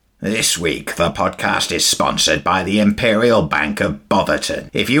This week, the podcast is sponsored by the Imperial Bank of Botherton.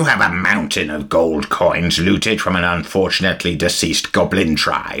 If you have a mountain of gold coins looted from an unfortunately deceased goblin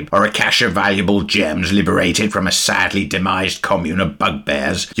tribe, or a cache of valuable gems liberated from a sadly demised commune of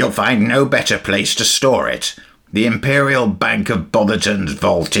bugbears, you'll find no better place to store it. The Imperial Bank of Botherton's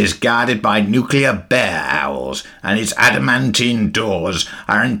vault is guarded by nuclear bear owls, and its adamantine doors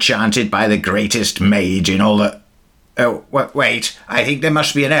are enchanted by the greatest mage in all the... Oh, wait, I think there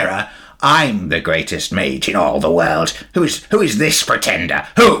must be an error. I'm the greatest mage in all the world. Who is this pretender?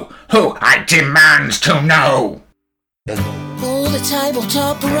 Who? I demand to know! All the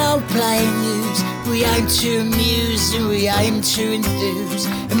tabletop role-playing news, we aim to amuse and we aim to enthuse.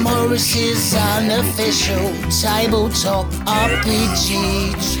 And Morris's unofficial tabletop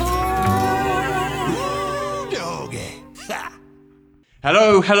RPG.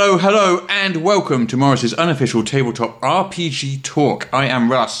 Hello, and welcome to Morris's unofficial tabletop RPG talk. I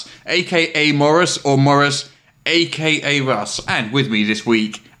am Russ, aka Morris, or Morris, aka Russ, and with me this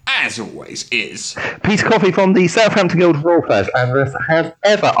week, as always, is... Peter Coffey from the Southampton Guild of Roleplayers, and Russ, as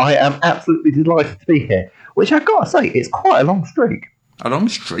ever, I am absolutely delighted to be here, which I've got to say, it's quite a long streak. A long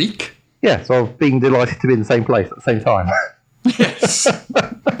streak? Yeah, so of being delighted to be in the same place at the same time. Yes.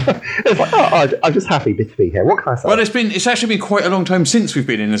 It's like, I'm just happy to be here. What can I say? Well, it's actually been quite a long time since we've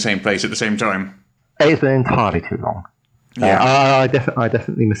been in the same place at the same time. It's been entirely too long. Yeah. I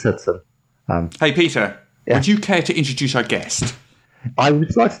definitely missaid some. Hey, Peter, yeah? Would you care to introduce our guest? I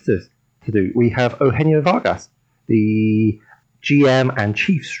would like to do. We have Eugenio Vargas, the GM and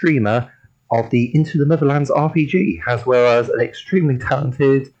chief streamer of the Into the Motherlands RPG, as well as an extremely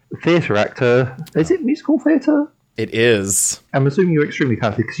talented theatre actor. Is it musical theatre? It is. I'm assuming you're extremely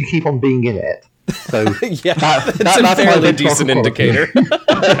talented because you keep on being in it. So yeah, that's a fairly decent indicator.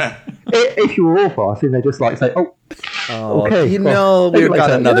 If you were awful, I think they just like say, okay. You know, we've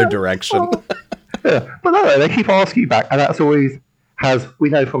got another direction. Yeah. But no, they keep asking you back, and that's always, as we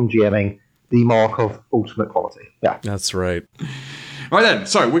know from GMing, the mark of ultimate quality. Yeah. That's right. Right then,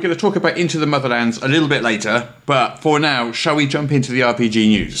 so we're going to talk about Into the Motherlands a little bit later, but for now, shall we jump into the RPG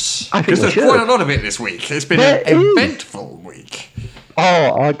news? Because there's quite a lot of it this week. It's been an eventful week.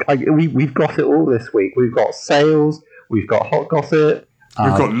 We've got it all this week. We've got sales, we've got hot gossip.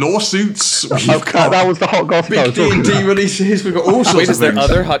 We've got lawsuits. That was the hot gossip. Big D&D releases. We've got all sorts of things. Is there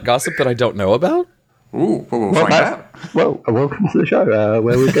other hot gossip that I don't know about? Ooh, we'll find out. Well, welcome to the show,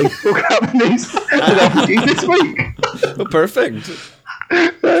 where we're going to talk about the news and RPGs this week. Well, perfect.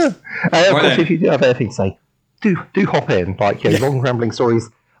 Of course, if you do have anything to say, do hop in. Like, long rambling stories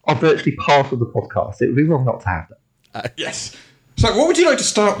are virtually part of the podcast. It would be wrong not to have them. Yes. So, what would you like to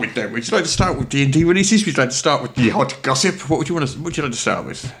start with then? Would you like to start with D&D releases? Would you like to start with the hot gossip? What would you like to start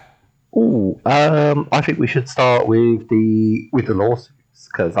with? Ooh, I think we should start with the lawsuits,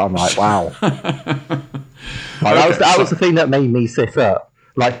 because I'm like, wow. That was the thing that made me sit up.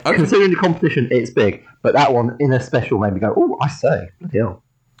 Like, considering the competition, it's big, but that one in a special made me go, oh, I say, bloody hell.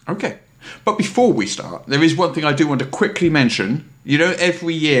 Okay. But before we start, there is one thing I do want to quickly mention. You know,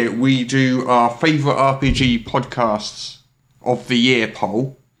 every year we do our favourite RPG podcasts of the year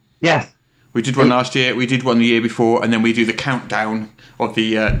poll. Yes. We did one last year, we did one the year before, and then we do the countdown of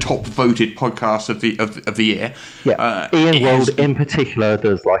the top voted podcasts of the year. Yeah. Ian World in particular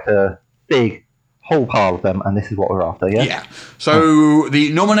does like a big whole pile of them, and this is what we're after, yeah? Yeah. So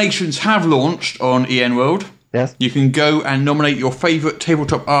the nominations have launched on EN World. Yes. You can go and nominate your favourite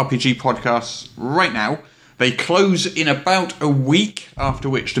tabletop RPG podcasts right now. They close in about a week, after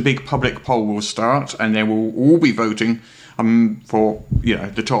which the big public poll will start, and they will all be voting for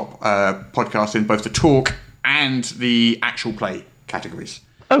the top podcast in both the talk and the actual play categories.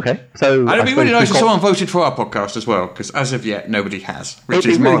 Okay, so and it'd be really nice if someone voted for our podcast as well, because as of yet nobody has, which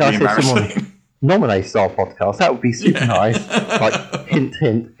is really mildly nice embarrassing. Nominates our podcast. That would be super nice. Like hint,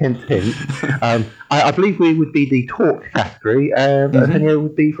 hint, hint, hint. I believe we would be the talk category, and Eugenio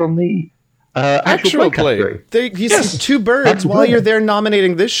would be from the actual play category. You see two birds while you're there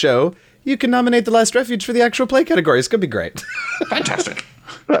nominating this show. You can nominate The Last Refuge for the actual play category. It's going to be great. Fantastic.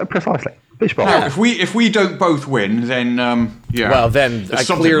 Precisely. Fishbowl. Now, if we don't both win, then Well, then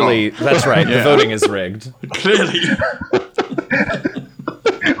clearly that's right. The voting is rigged. Clearly.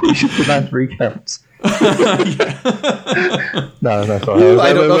 We should demand recounts. No, sorry.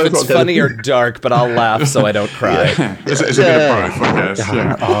 I don't know if it's funny or dark, but I'll laugh so I don't cry. It's a bit of both, I guess.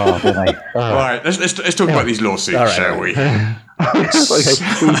 Yeah. All right, let's talk about these lawsuits, shall we? Okay,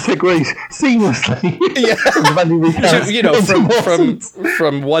 we segue seamlessly.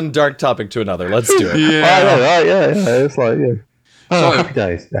 From one dark topic to another. Let's do it. Yeah. It's like, Oh, So- happy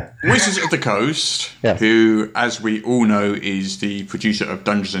days. Yeah. Wizards of the Coast, Yes. who, as we all know, is the producer of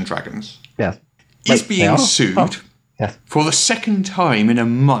Dungeons and Dragons, Yes. is Wait, they being are? sued Oh, yes. for the second time in a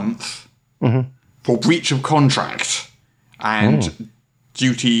month for breach of contract and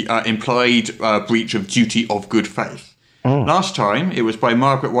implied breach of duty of good faith. Last time, it was by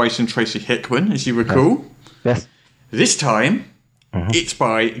Margaret Weiss and Tracy Hickman, as you recall. Yes. This time, it's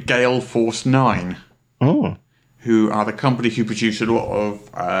by Gale Force 9, who are the company who produce a lot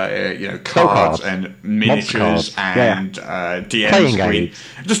of cards cards, and miniatures cards, and DM Playing screen, aids.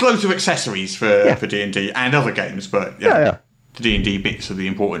 just loads of accessories for D&D and other games, but Yeah. the D&D bits are the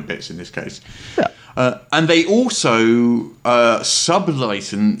important bits in this case. Yeah. And they also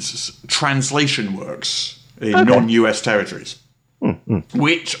sub-license translation works in non-US territories,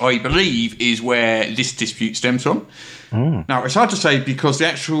 which I believe is where this dispute stems from. Now, it's hard to say because the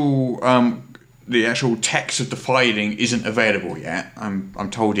actual text of the filing isn't available yet. I'm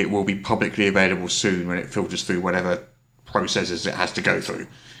told it will be publicly available soon when it filters through whatever processes it has to go through,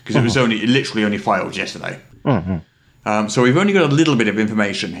 because it was literally only filed yesterday. So we've only got a little bit of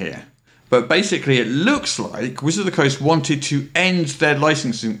information here. But basically, it looks like Wizards of the Coast wanted to end their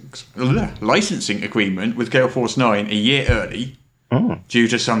licensing agreement with Gale Force 9 a year early due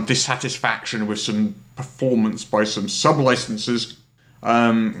to some dissatisfaction with some performance by some sub-licensors'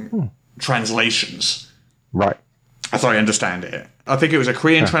 translations, Right. as I understand it. I think it was a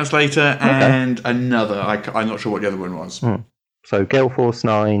Korean translator and another. I'm not sure what the other one was. So Gale Force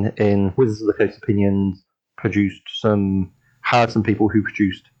 9 in Wizards of the Coast Opinions hired some people who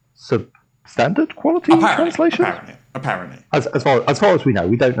produced substandard quality translations. Apparently. As far as we know,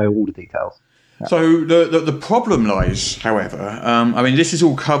 we don't know all the details. So the problem lies, however, this is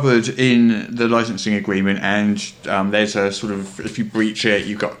all covered in the licensing agreement, and there's a sort of, if you breach it,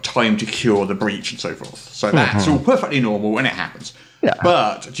 you've got time to cure the breach and so forth. So that's all perfectly normal and it happens. Yeah.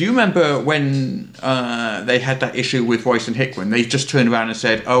 But do you remember when they had that issue with Weiss and Hickman? They just turned around and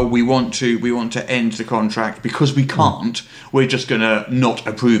said, "Oh, we want to end the contract because we can't. We're just going to not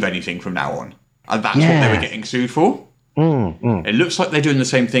approve anything from now on." And that's what they were getting sued for. It looks like they're doing the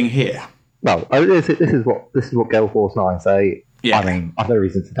same thing here. Well, this is what Gale Force 9 say. Yeah. I mean, I've no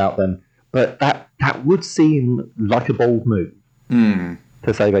reason to doubt them, but that would seem like a bold move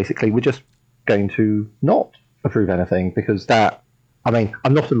to say basically we're just going to not approve anything because that. I mean,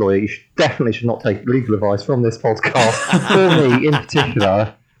 I'm not a lawyer. You definitely should not take legal advice from this podcast, for me in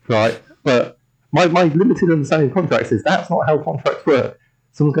particular, right? But my limited understanding of contracts is that's not how contracts work.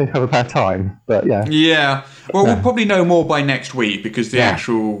 Someone's going to have a bad time, but yeah. Yeah. Well, we'll probably know more by next week because the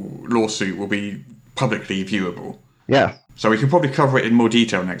actual lawsuit will be publicly viewable. Yeah. So we can probably cover it in more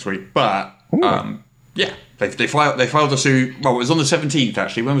detail next week. But, they filed the suit. Well, it was on the 17th,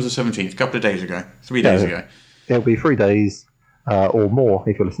 actually. When was the 17th? A couple of days ago. 3 days ago. It'll be 3 days or more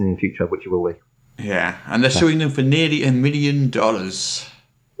if you're listening in the future, which you will be. Yeah. And they're suing them for nearly $1 million.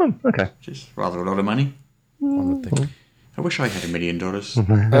 Okay. Which is rather a lot of money. I wish I had $1 million.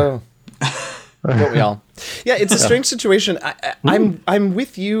 Oh. Don't we all? Yeah, it's a strange situation. I'm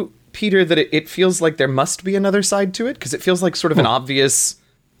with you, Peter, that it feels like there must be another side to it, because it feels like sort of an obvious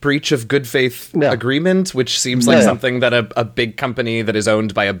breach of good faith agreement, which seems like something that a big company that is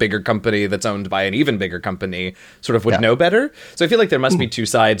owned by a bigger company that's owned by an even bigger company sort of would know better. So I feel like there must be two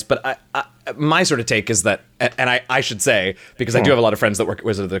sides, but my sort of take is that, and I should say, because I do have a lot of friends that work at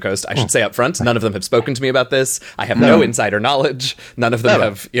Wizards of the Coast, I should say up front, none of them have spoken to me about this. I have no insider knowledge. None of them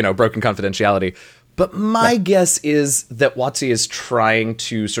have, broken confidentiality. But my guess is that WotC is trying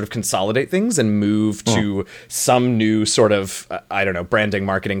to sort of consolidate things and move to some new sort of, branding,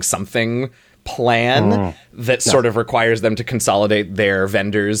 marketing, something plan that sort of requires them to consolidate their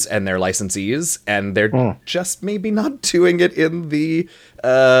vendors and their licensees. And they're just maybe not doing it in the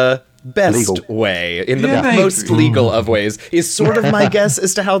best way, in the most legal of ways, is sort of my guess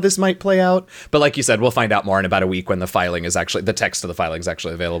as to how this might play out. But like you said, we'll find out more in about a week when the text of the filing is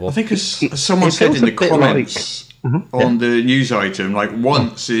actually available. I think as someone said in the comments on the news item, like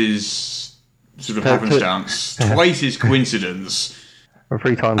once is sort of happenstance, twice is coincidence. And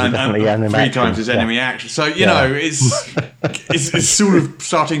 3 times is definitely enemy three action. times is enemy action. So, it's sort of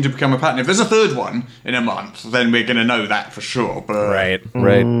starting to become a pattern. If there's a third one in a month, then we're going to know that for sure. But Right.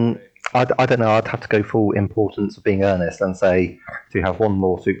 I don't know. I'd have to go full importance of being earnest and say to have one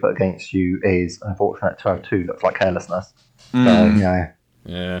lawsuit put against you is unfortunate. To have 2 looks like carelessness. So,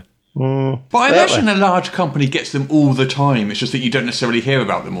 Yeah. But I imagine a large company gets them all the time. It's just that you don't necessarily hear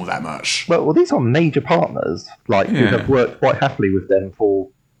about them all that much. Well, these are major partners, who have worked quite happily with them for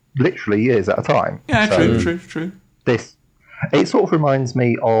literally years at a time. Yeah, So true. It sort of reminds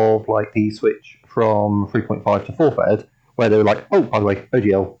me of the switch from 3.5 to 4th ed, where they were like, oh, by the way,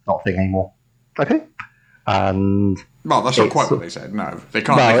 OGL, not a thing anymore. Okay. And well, that's not quite what they said. No, they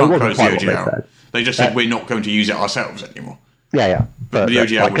can't. They can't close the OGL. They just said we're not going to use it ourselves anymore. Yeah. But the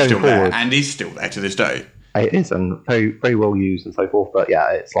OGL was still there and is still there to this day. It is, and very, very well used and so forth. But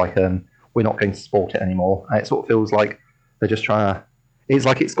yeah, it's like we're not going to support it anymore. And it sort of feels like they're just trying to. It's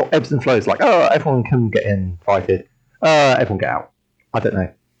like it's got ebbs and flows. Like, oh, everyone can get invited. Everyone get out. I don't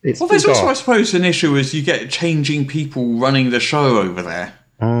know. There's also, I suppose, an issue is you get changing people running the show over there.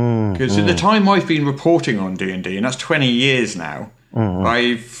 Because at the time I've been reporting on D&D, and that's 20 years now,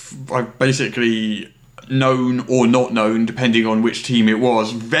 I've basically known or not known, depending on which team it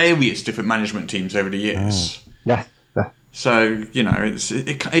was, various different management teams over the years. Yeah. So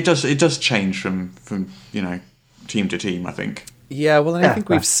it does change from team to team, I think. Yeah, well, and I think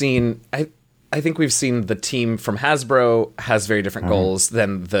we've seen. I think we've seen the team from Hasbro has very different goals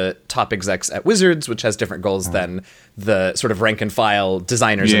than the top execs at Wizards, which has different goals than the sort of rank and file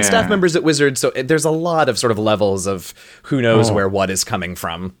designers and staff members at Wizards. So there's a lot of sort of levels of who knows where what is coming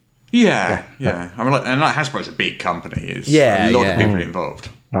from. Yeah. I mean, and Hasbro's a big company. It's a lot of people involved.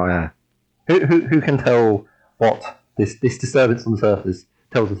 Oh yeah. Who can tell what this disturbance on the surface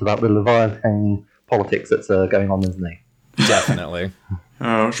tells us about the Leviathan politics that's going on, isn't it? Definitely.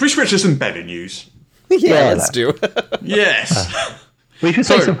 Should we switch to some better news? Yeah, let's do. Yes. We should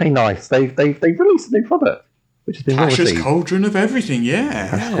say something nice. They've released a new product, which has been well received. Tasha's Cauldron of Everything.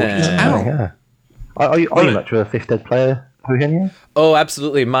 It's out. Yeah. Are you much of a Fifth Dead player, Eugenio? Oh,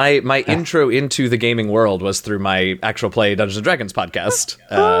 absolutely. My intro into the gaming world was through my actual play Dungeons and Dragons podcast.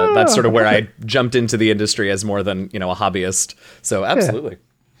 That's sort of where I jumped into the industry as more than a hobbyist. So absolutely.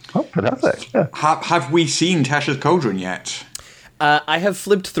 Oh, fantastic. Yeah. Have we seen Tasha's Cauldron yet? I have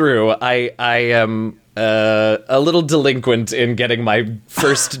flipped through. I am a little delinquent in getting my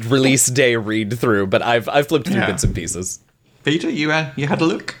first release day read through, but I've flipped through bits and pieces. Peter, you had a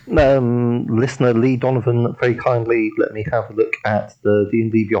look? Listener Lee Donovan very kindly let me have a look at the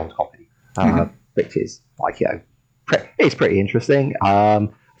D&D Beyond copy, which is it's pretty interesting. So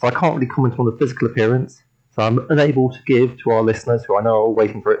I can't really comment on the physical appearance, so I'm unable to give to our listeners, who I know are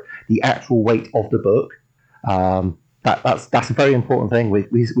waiting for it, the actual weight of the book. That's a very important thing.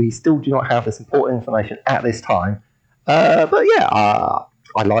 We still do not have this important information at this time. But yeah,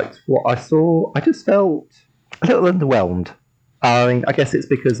 I liked what I saw. I just felt a little underwhelmed. I mean, I guess it's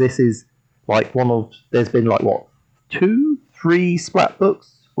because this is like there's been 2-3 Splat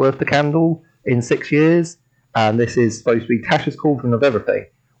books worth the candle in 6 years, and this is supposed to be Tasha's Cauldron of Everything,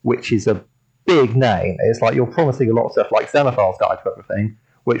 which is a big name. It's like you're promising a lot of stuff like Xanathar's Guide to Everything,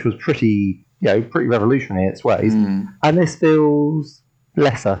 which was pretty revolutionary in its ways, and this feels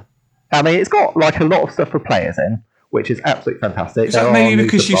lesser. I mean, it's got a lot of stuff for players in, which is absolutely fantastic. Is that maybe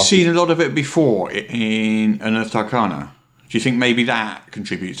because you've seen a lot of it before in Unearthed Arcana? Do you think maybe that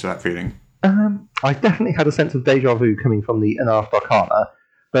contributes to that feeling? I definitely had a sense of deja vu coming from the Unearthed Arcana,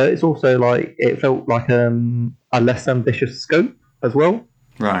 but it's also it felt like a less ambitious scope as well.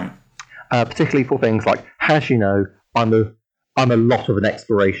 Right. Particularly for things like, as you know, I'm a lot of an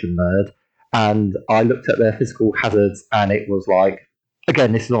exploration nerd, and I looked at their physical hazards, and it was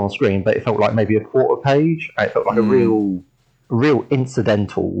again, this is on screen, but it felt like maybe a quarter page. It felt like a real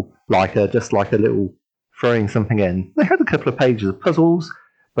incidental, just like a little throwing something in. They had a couple of pages of puzzles,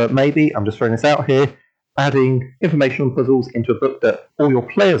 but maybe, I'm just throwing this out here, adding information on puzzles into a book that all your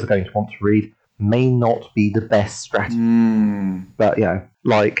players are going to want to read may not be the best strategy. But,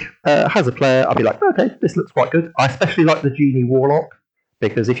 as a player, I'll be like, okay, this looks quite good. I especially like the Genie Warlock,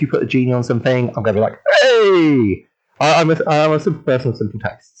 because if you put a genie on something, I'm going to be like, hey! I'm a simple person with simple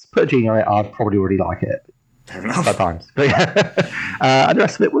tastes. Put a genie on it, I'd probably already like it. Fair enough. At times. But and the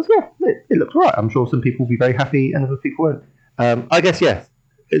rest of it was, it looks right. I'm sure some people will be very happy and other people won't. I guess, yes.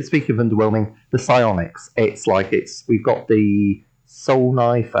 Speaking of underwhelming, the psionics. We've got the Soul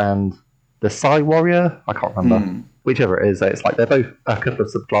Knife and the Psi Warrior. I can't remember. Whichever it is. It's they're both a couple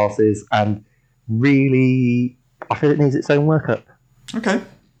of subclasses, and really, I feel it needs its own workup. Okay.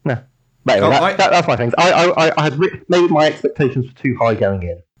 No. But anyway, that's my things. I had maybe my expectations were too high going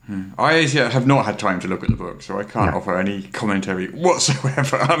in. I have not had time to look at the book, so I can't offer any commentary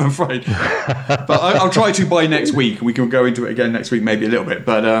whatsoever, I'm afraid. But I'll try to by next week, and we can go into it again next week, maybe a little bit.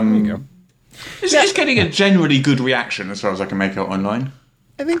 But it's getting a generally good reaction as far as I can make out online.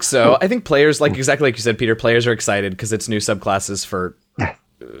 I think so. I think players, exactly like you said, Peter, players are excited because it's new subclasses for...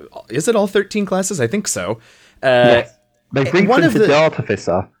 is it all 13 classes? I think so. Yes. They've reprinted the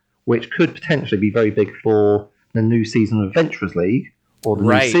Artificer, which could potentially be very big for the new season of Adventurers League, or the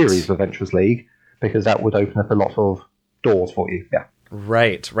new series of Adventurers League, because that would open up a lot of doors for you. Yeah.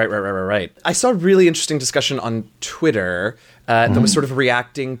 Right. I saw a really interesting discussion on Twitter that was sort of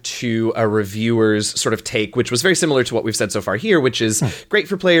reacting to a reviewer's sort of take, which was very similar to what we've said so far here, which is great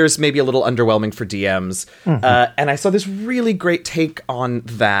for players, maybe a little underwhelming for DMs. And I saw this really great take on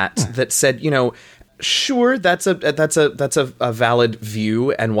that said, sure, that's a valid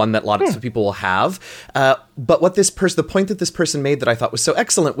view and one that lots of people will have. But what the point that this person made that I thought was so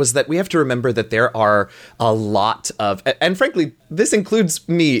excellent was that we have to remember that there are a lot of, and frankly, this includes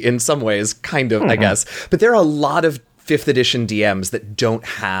me in some ways, kind of, I guess, but there are a lot of 5th edition DMs that don't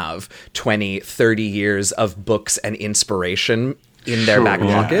have 20, 30 years of books and inspiration in their back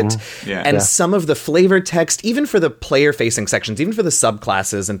pocket. And some of the flavor text, even for the player-facing sections, even for the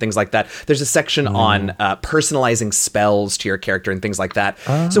subclasses and things like that, there's a section on personalizing spells to your character and things like that.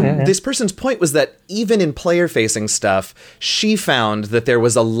 This person's point was that even in player-facing stuff, she found that there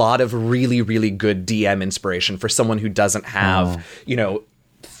was a lot of really, really good DM inspiration for someone who doesn't have,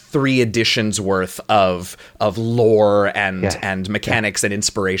 3 editions worth of lore and mechanics and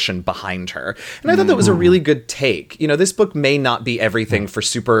inspiration behind her. And I thought that was a really good take. This book may not be everything for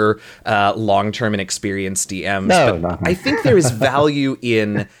super long-term and experienced DMs, but I think there is value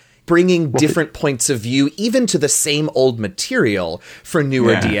in bringing different points of view, even to the same old material for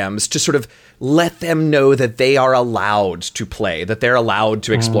newer DMs, to sort of let them know that they are allowed to play, that they're allowed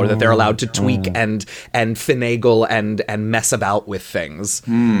to explore, that they're allowed to tweak and finagle and mess about with things.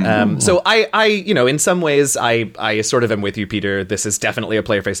 So I in some ways, I sort of am with you, Peter. This is definitely a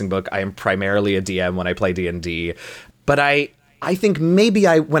player-facing book. I am primarily a DM when I play D&D, but I think maybe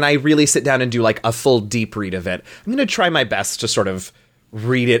when I really sit down and do like a full deep read of it, I'm going to try my best to sort of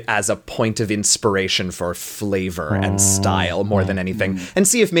read it as a point of inspiration for flavor and style more than anything, and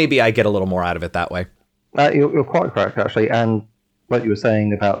see if maybe I get a little more out of it that way. You're quite correct, actually, and what you were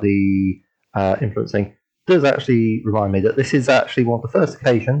saying about the influencing does actually remind me that this is actually one of the first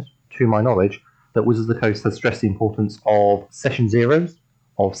occasions, to my knowledge, that Wizards of the Coast has stressed the importance of session zeros,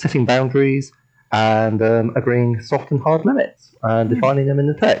 of setting boundaries, and agreeing soft and hard limits, and defining them in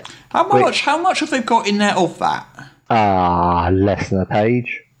the text. How much have they got in there of that? Less than a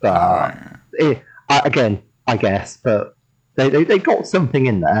page. Again, I guess, but they got something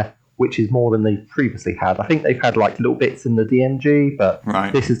in there, which is more than they've previously had. I think they've had like little bits in the DMG, but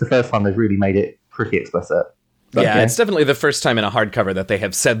this is the first time they've really made it pretty explicit. But, it's definitely the first time in a hardcover that they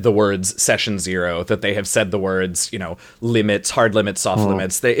have said the words session zero, that they have said the words, limits, hard limits, soft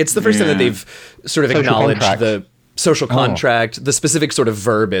limits. It's the first time that they've sort of acknowledged the social contract, the specific sort of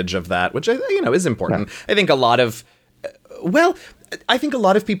verbiage of that, which, is important. I think a lot of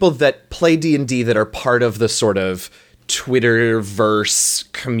people that play D&D that are part of the sort of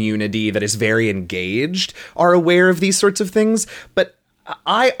Twitterverse community that is very engaged are aware of these sorts of things. But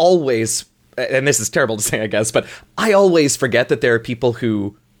I always, and this is terrible to say, I guess, but I always forget that there are people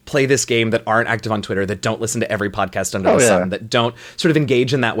who play this game that aren't active on Twitter, that don't listen to every podcast under the sun, that don't sort of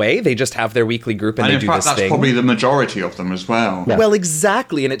engage in that way. They just have their weekly group and they do this thing. And in fact, that's probably the majority of them as well. Yeah. Well,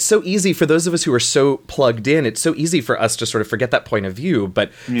 exactly. And it's so easy for those of us who are so plugged in, it's so easy for us to sort of forget that point of view.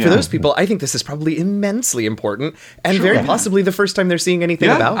 But for those people, I think this is probably immensely important and very possibly the first time they're seeing anything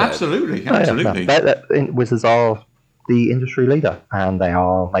about it. Absolutely. Wizards are the industry leader, and they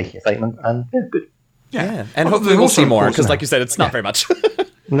are making a statement, and good. Yeah. And hopefully we'll see more, because like you said, it's not very much.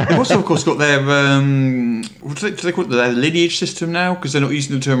 They've also, of course, got their what do they call it? Their lineage system now, because they're not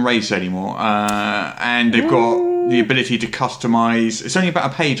using the term race anymore, and they've got the ability to customize. It's only about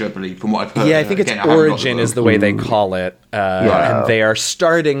a page, I believe, from what I've heard. Yeah, I think it's Origin is the way they call it, and they are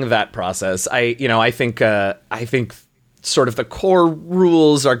starting that process. I think sort of the core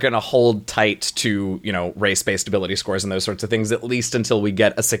rules are going to hold tight to, race-based ability scores and those sorts of things, at least until we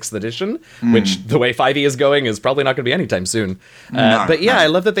get a 6th edition, which the way 5e is going is probably not going to be anytime soon. I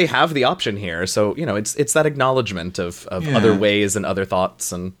love that they have the option here. So, it's that acknowledgement of other ways and other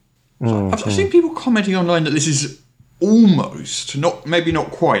thoughts. And I've seen people commenting online that this is almost, maybe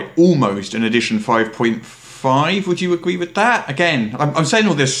not quite, almost an edition 5.5. Would you agree with that? Again, I'm saying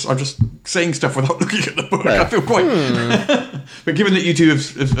all this, I'm just saying stuff without looking at the book. I feel quite... But given that you two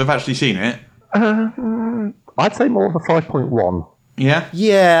have actually seen it... I'd say more of a 5.1. Yeah?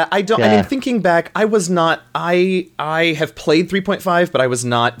 Yeah, I mean, thinking back, I was not... I have played 3.5, but I was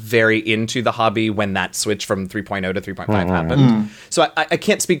not very into the hobby when that switch from 3.0 to 3.5 happened. So I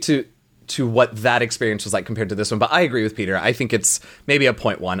can't speak to what that experience was like compared to this one, but I agree with Peter. I think it's maybe a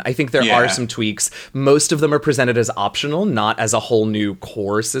 0.1. I think there are some tweaks. Most of them are presented as optional, not as a whole new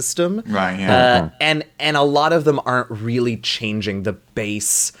core system. Right, yeah. And a lot of them aren't really changing the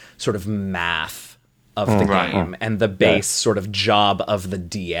base sort of math of the game and the base sort of job of the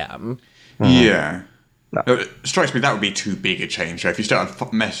DM. Yeah. It strikes me that would be too big a change. So if you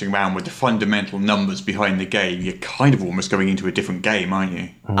start messing around with the fundamental numbers behind the game, you're kind of almost going into a different game, aren't you?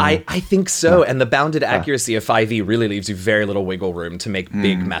 I think so, and the bounded accuracy of 5e really leaves you very little wiggle room to make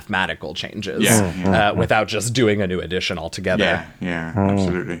big mathematical changes without just doing a new edition altogether. Yeah,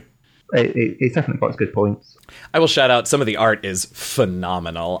 absolutely. It's definitely got its good points. I will shout out, some of the art is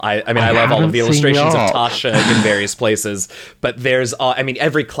phenomenal. I mean, I love all of the illustrations of Tasha in various places, but there's,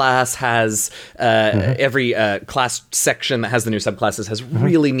 every class has, every class section that has the new subclasses has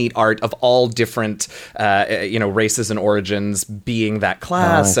really neat art of all different, races and origins being that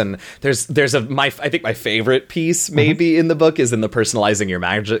class. And there's I think my favorite piece maybe in the book is in the personalizing your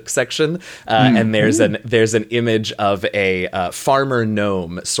magic section. And there's an image of a farmer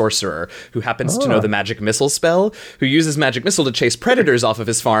gnome sorcerer who happens to know the magic missile spell, who uses magic missile to chase predators off of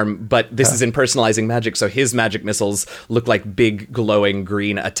his farm, but this is in personalizing magic, so his magic missiles look like big glowing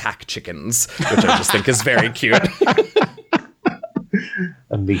green attack chickens, which I just think is very cute.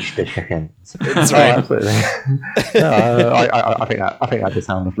 Unleash the chickens. That's right. Absolutely. I think that does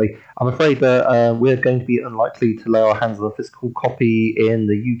sound lovely. I'm afraid that we're going to be unlikely to lay our hands on a physical copy in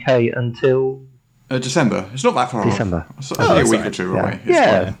the UK until December. It's not that far December. off. It's a week or two away.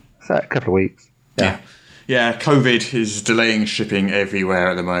 So a couple of weeks. Yeah, COVID is delaying shipping everywhere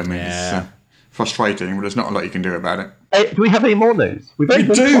at the moment. Yeah. It's frustrating, but there's not a lot you can do about it. Hey, do we have any more news? We do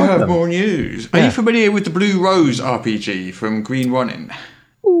have more news. Are you familiar with the Blue Rose RPG from Green Ronin?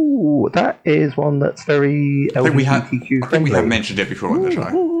 Ooh, that is one that's very LGBTQ friendly. I think we have mentioned it before on the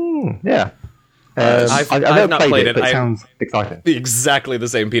show. Yeah. I've not played it. But it sounds exciting. Exactly the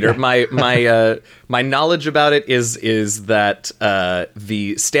same, Peter. My knowledge about it is that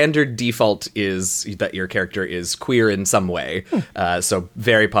the standard default is that your character is queer in some way. So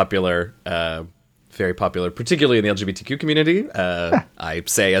very popular, particularly in the LGBTQ community. I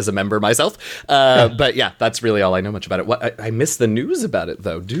say as a member myself. But yeah, that's really all I know much about it. I missed the news about it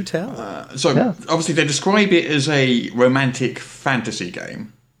though. Do tell. Obviously they describe it as a romantic fantasy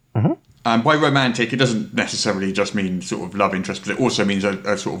game. By romantic, it doesn't necessarily just mean sort of love interest, but it also means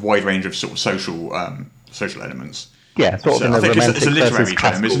a sort of wide range of sort of social elements. Yeah, sort of in a romantic it's a literary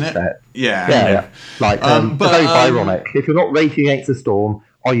term, isn't it? Set. Yeah. Like, very ironic. If you're not raging against the storm,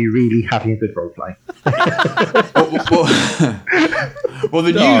 are you really having a good roleplay? Well,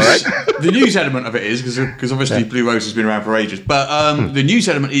 the news element of it is, because obviously Blue Rose has been around for ages, but the news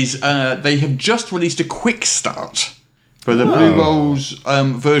element is they have just released a quick start for the Blue Rose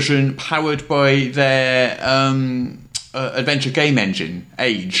version, powered by their adventure game engine,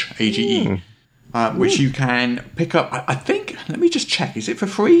 AGE, which you can pick up. I think, let me just check, is it for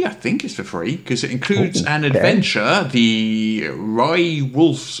free? I think it's for free, because it includes an adventure, the Rye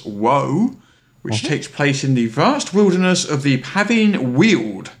Wolf's Woe, which takes place in the vast wilderness of the Pavin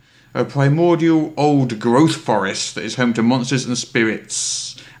Weald, a primordial old growth forest that is home to monsters and spirits,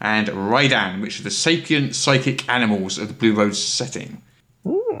 and Raidan, which are the sapient psychic animals of the Blue Rose setting.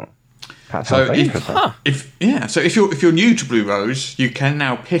 That sounds very interesting. If you're new to Blue Rose, you can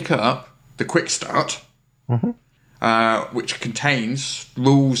now pick up the Quick Start, which contains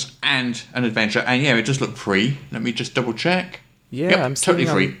rules and an adventure. And it does look free. Let me just double check. Yeah, I'm totally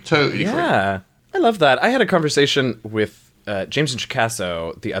free. Totally free. Yeah, I love that. I had a conversation with James and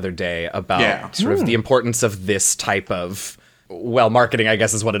Chicasso the other day about sort of the importance of this type of marketing, I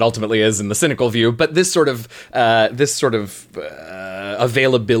guess, is what it ultimately is in the cynical view, but this sort of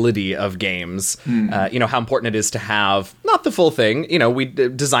availability of games, how important it is to have not the full thing. We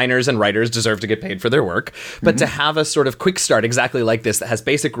designers and writers deserve to get paid for their work, but to have a sort of quick start exactly like this that has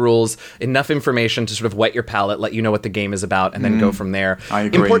basic rules, enough information to sort of whet your palate, let you know what the game is about, and then go from there. I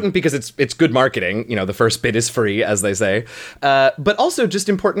agree. Important because it's good marketing. The first bit is free, as they say, but also just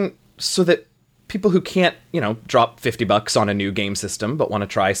important so that people who can't, drop $50 on a new game system but want to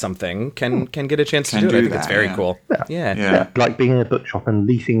try something can get a chance to do it. I think it's very cool. Yeah. Like being in a bookshop and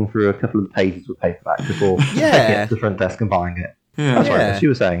leafing through a couple of the pages with paperback before taking it to the front desk and buying it. That's right, as you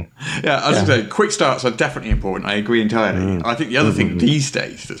were saying. Yeah, as I say, quick starts are definitely important. I agree entirely. I think the other thing these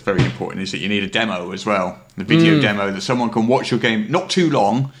days that's very important is that you need a demo as well. The video demo that someone can watch your game, not too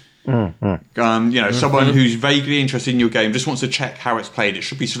long. Someone who's vaguely interested in your game just wants to check how it's played. It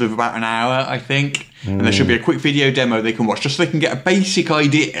should be sort of about an hour, I think, and there should be a quick video demo they can watch just so they can get a basic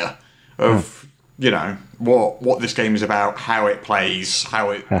idea of what this game is about, how it plays, how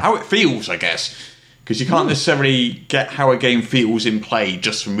it feels, I guess, because you can't necessarily get how a game feels in play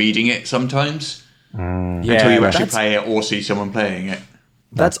just from reading it sometimes until you actually play it or see someone playing it.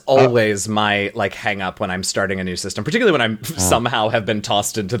 That's always my hang up when I'm starting a new system, particularly when I'm somehow have been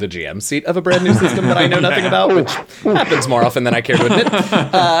tossed into the GM seat of a brand new system that I know nothing about, which happens more often than I care to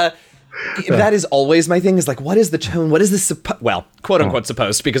admit. that is always my thing, is like, what is the tone? What is this, quote unquote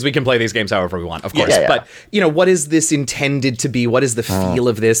supposed, because we can play these games however we want, of course. Yeah. But, what is this intended to be? What is the feel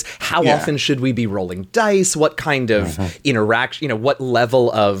of this? How often should we be rolling dice? What kind of interaction, what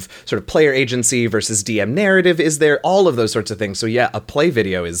level of sort of player agency versus DM narrative is there? All of those sorts of things. So yeah, a play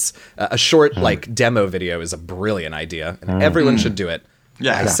video is, a short, demo video is a brilliant idea. And everyone should do it.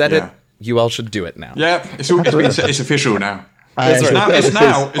 Yeah. I said it. You all should do it now. Yeah, it's official now. That's right.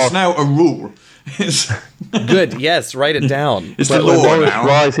 It's now a rule. It's good. Yes, write it down. It's the When law Morris now.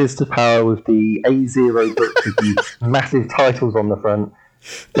 rises to power with the A0 book with these massive titles on the front,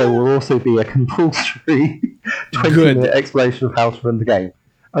 there will also be a compulsory 20-minute explanation of how to run the game.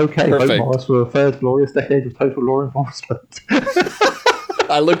 Okay, vote Perfect. Morris for a third glorious decade of total law enforcement.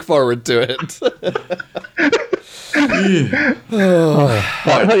 I look forward to it.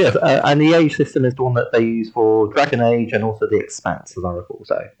 But yes, and the age system is the one that they use for Dragon Age and also the Expanse, as I recall.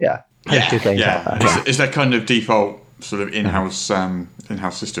 So yeah, plenty of games like that. It's that kind of default sort of in-house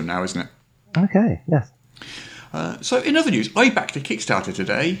system now, isn't it? Okay, yes. So in other news, I backed a Kickstarter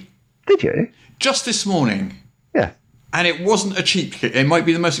today, Did you? just this morning, Yeah. and it wasn't a cheap kick. It might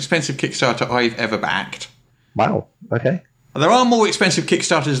be the most expensive Kickstarter I've ever backed. Wow. Okay. There are more expensive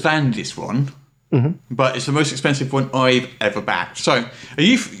Kickstarters than this one, but it's the most expensive one I've ever backed. So, are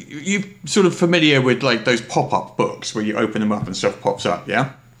you sort of familiar with like those pop-up books where you open them up and stuff pops up?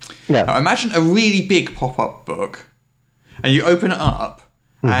 Yeah. Yeah. Now, imagine a really big pop-up book, and you open it up,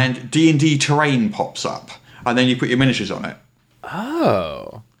 and D&D terrain pops up, and then you put your miniatures on it.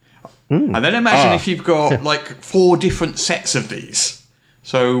 Oh. And then imagine if you've got like 4 different sets of these.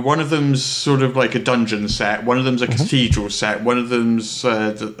 So one of them's sort of like a dungeon set, one of them's a cathedral set, one of them's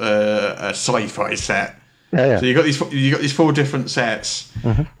a sci-fi set. Yeah. So you got these 4 different sets,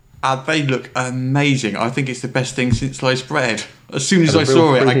 and they look amazing. I think it's the best thing since sliced bread. As soon as I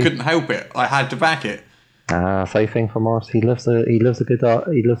saw it, I couldn't help it. I had to back it. Same thing for Morris. He loves a good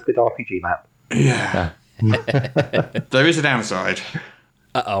RPG map. Yeah. There is a downside.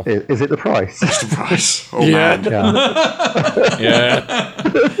 Uh-oh. Is it the price? It's the price. Oh Yeah. man. Yeah.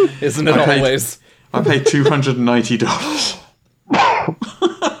 Yeah. Isn't it always? I paid $290.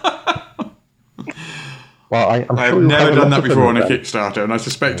 Well, I'm I've sure never done that of before on a them. Kickstarter, and I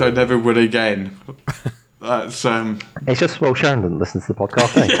suspect I never would again. That's It's just Sharon doesn't listen to the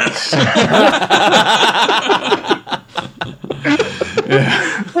podcast. Eh?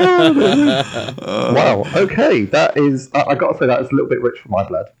 Wow. Okay, that is. I got to say that is a little bit rich for my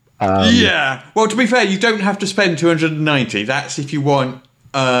blood. yeah. Well, to be fair, you don't have to spend $290. That's if you want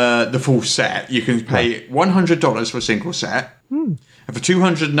the full set. You can pay $100 for a single set. And for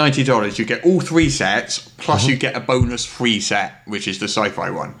 $290, you get all 3 sets, plus you get a bonus free set, which is the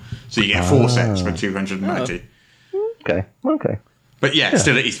sci-fi one. So you get 4 sets for $290. Okay. But yeah,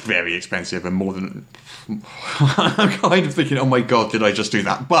 still it is very expensive and more than... I'm kind of thinking, oh my god, did I just do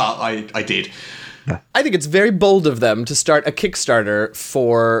that? But I did. I think it's very bold of them to start a Kickstarter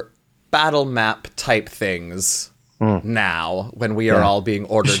for battle map type things now, when we are all being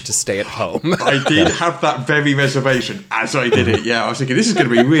ordered to stay at home. I did have that very reservation as I did it. Yeah, I was thinking, this is going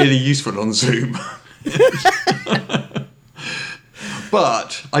to be really useful on Zoom.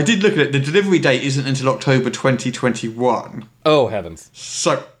 But I did look at it. The delivery date isn't until October 2021. Oh, heavens.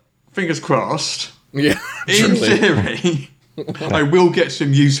 So, fingers crossed. Yeah, In truly. theory, I will get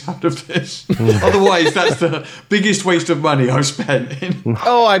some use out of this. Otherwise, that's the biggest waste of money I've spent in.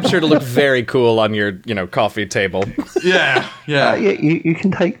 Oh, I'm sure it'll look very cool on your, coffee table. Yeah. You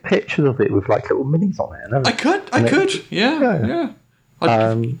can take pictures of it with like little minis on it. And I could. Yeah.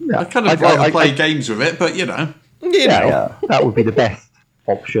 I kind of I play games with it, but you know. Yeah, that would be the best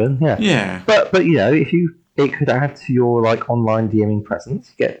option. Yeah. Yeah. But if it could add to your like online DMing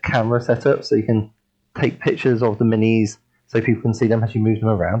presence. Get a camera set up so you can take pictures of the minis so people can see them as you move them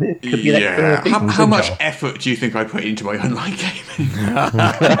around. It could be an extra thing, How much effort do you think I put into my online gaming?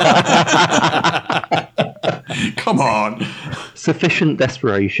 Come on. Sufficient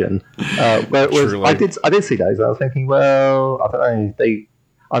desperation. Whereas Truly. I did see those. And I was thinking, well, I don't know.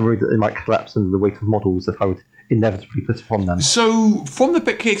 I'm worried that they might collapse under the weight of models if I would inevitably put it on them. So, from the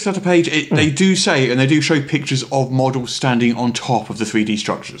Kickstarter page, they do say, and they do show pictures of models standing on top of the 3D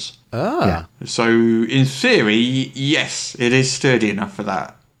structures. Ah. So, in theory, yes, it is sturdy enough for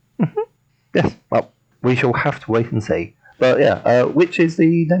that. Yes. Well, we shall have to wait and see. But yeah, which is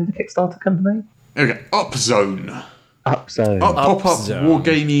the name of the Kickstarter company? Okay, Upzone. Upzone. Pop-up Upzone.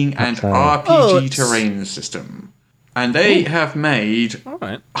 wargaming and Upzone. RPG terrain system. And they have made All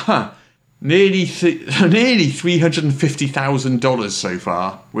right. nearly $350,000 so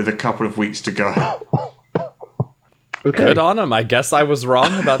far, with a couple of weeks to go. Okay. Good on him. I guess I was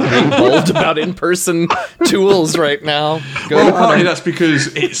wrong about being bold about in-person tools right now. Good Well, on partly him. that's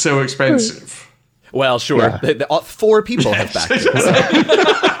because it's so expensive. Well, sure. Yeah. The 4 people have backed it.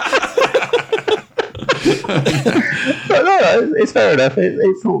 But no, it's fair enough.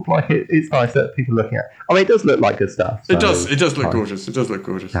 It's sort of like it's nice that people are looking at. I mean, it does look like good stuff. So It does look fine. gorgeous. It does look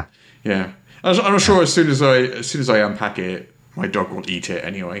gorgeous. Yeah. Yeah. I'm sure as soon as I unpack it, my dog will eat it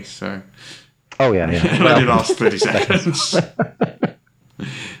anyway. So Oh yeah, yeah. it only lasts 30 seconds.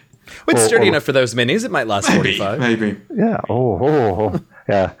 It's sturdy or- enough for those minis. It might last 45. Maybe. Yeah.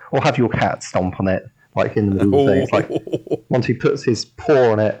 Yeah. Or have your cat stomp on it, like in the middle of the thing. It's like once he puts his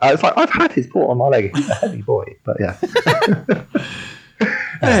paw on it. It's like I've had his paw on my leg. He's a heavy boy, but yeah.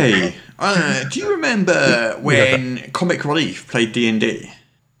 Hey, do you remember when Comic Relief played D&D?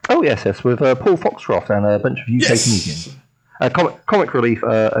 Oh yes, with Paul Foxcroft and a bunch of UK comedians. Comic Relief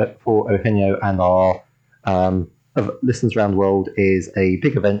for Eugenio and our listeners around the world is a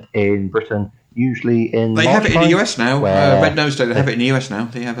big event in Britain, usually in They March have it in the time, US now. where- Red Nose Day, they have it in the US now.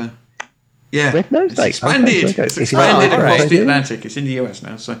 They have a... Yeah. Red Nose It's Day. expanded. Okay. It's If you expanded like- across Alright. the Atlantic. It's in the US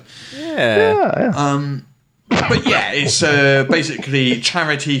now, so... Yeah. But yeah, it's basically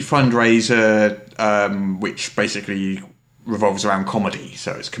charity fundraiser, which basically revolves around comedy.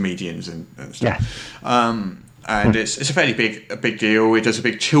 So it's comedians and stuff. Yeah. And it's a fairly big deal. It does a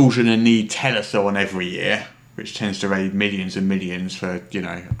big Children in Need telethon every year, which tends to raise millions and millions for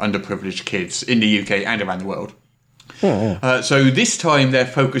underprivileged kids in the UK and around the world. So this time they're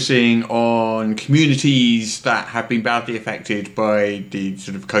focusing on communities that have been badly affected by the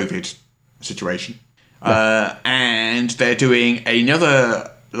sort of COVID situation. And they're doing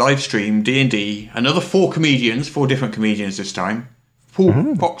another live stream, D&D, another 4 different comedians this time. Paul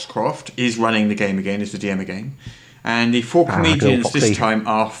Foxcroft is running the game again, is the DM again. And the 4 comedians Bill this Foxy. time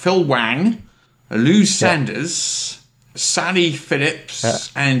are Phil Wang, Lou Sanders, Sally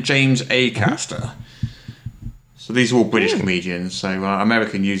Phillips, and James Acaster. So these are all British comedians, so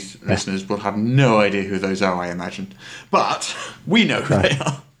American listeners will have no idea who those are, I imagine. But we know who they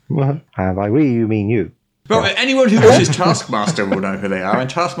are. Well, and by we you mean you. Well, anyone who watches Taskmaster will know who they are, and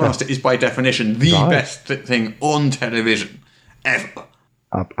Taskmaster is by definition the best thing on television ever.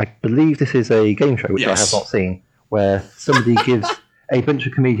 I believe this is a game show which I Yes. have not seen, where somebody gives a bunch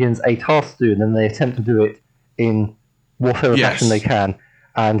of comedians a task to do, and then they attempt to do it in whatever Yes. fashion they can,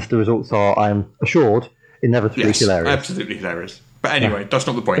 and the results are, I'm assured, inevitably Yes, hilarious. absolutely hilarious. But anyway, that's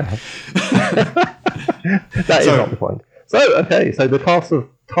not the point. That is So- not the point. So the cast of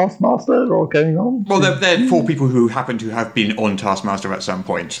Taskmaster are going on. Well, they're 4 people who happen to have been on Taskmaster at some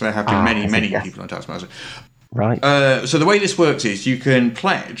point. There have been many, I see, many yes. people on Taskmaster. Right. So the way this works is you can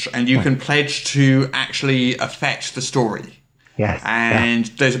pledge, and you can pledge to actually affect the story. Yes. And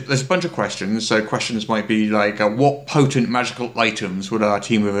there's a bunch of questions. So questions might be like, what potent magical items would our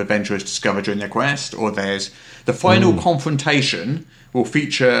team of adventurers discover during their quest? Or there's the final confrontation will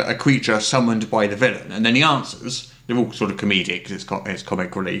feature a creature summoned by the villain. And then the answers, they're all sort of comedic because it's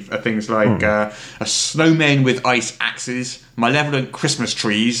comic relief, are things like a snowman with ice axes, malevolent Christmas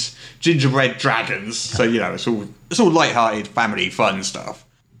trees, gingerbread dragons. So, it's all lighthearted, family, fun stuff.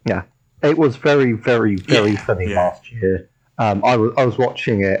 Yeah, it was very, very, very funny yeah. last year. I was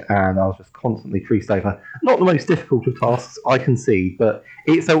watching it and I was just constantly creased over. Not the most difficult of tasks I can see, but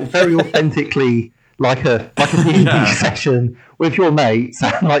it felt very authentically like a D&D session with your mates,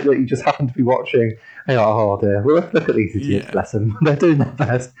 and like that you just happen to be watching. And you're like, oh dear, well, look at these idiots, bless them. They're doing their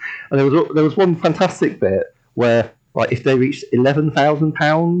best. And there was one fantastic bit where, like, if they reached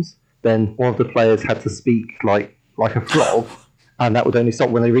 £11,000, then one of the players had to speak like a frog, and that would only stop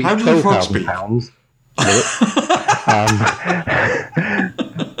when they reached How do the frogs speak? £12,000.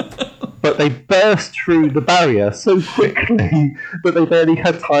 But they burst through the barrier so quickly that they barely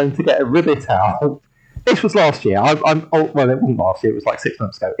had time to get a ribbit out. This was last year. Well, it wasn't last year. It was like 6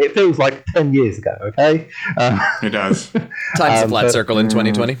 months ago. It feels like 10 years ago. Okay. It does. Time's a flat circle in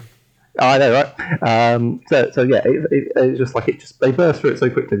 2020. I know, right? So yeah, it was just like they burst through it so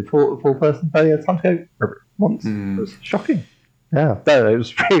quickly. The full person barely had time to go ribbit once. It was shocking. Yeah, no, it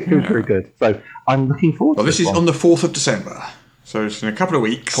was very good. So I'm looking forward to Well, this is one. on the 4th of December. So it's in a couple of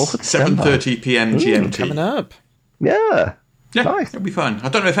weeks. 4th of December. 7:30 p.m. GMT. Coming up. Yeah. Yeah, Nice. it'll be fun. I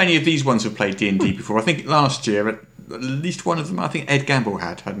don't know if any of these ones have played D&D before. I think last year, at least one of them, I think Ed Gamble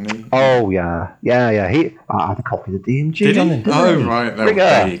hadn't he? Oh yeah. I had a copy of the DMG Did on he? it. Didn't Oh, he? right. Rigger.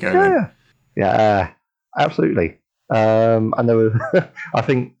 There you go. Then. Yeah, absolutely. And there were, I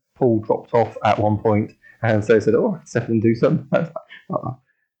think Paul dropped off at one point, and so said, "Oh, step in and do something." I was like, "Oh,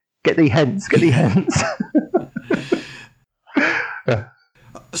 get thee hence, get thee hence."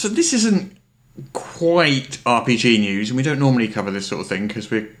 So this isn't quite RPG news, and we don't normally cover this sort of thing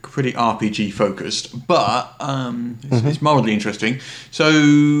because we're pretty RPG focused, but it's mildly interesting.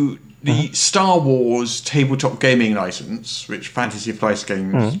 So the Star Wars tabletop gaming license, which Fantasy Flight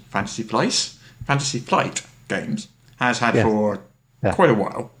Games has had for quite a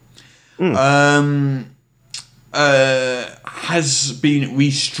while, has been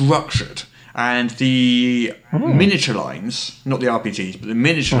restructured. And the miniature lines, not the RPGs, but the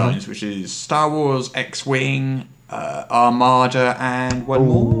miniature lines, which is Star Wars, X-Wing, Armada, and one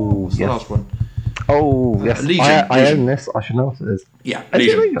more. What's the last one? Oh, yes. Legion. I own this. I should know what it is. Yeah,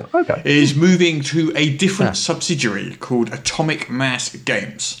 Legion. Okay. Is moving to a different subsidiary called Atomic Mass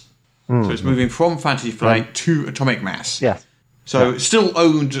Games. So it's moving from Fantasy Flight to Atomic Mass. Yes. So it's still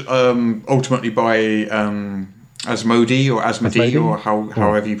owned ultimately by Asmodee or Asmodee or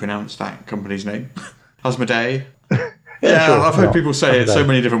however you pronounce that company's name. Asmodee. Yeah, I've heard people say it so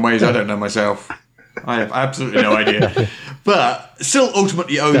many different ways, I don't know myself. I have absolutely no idea. But still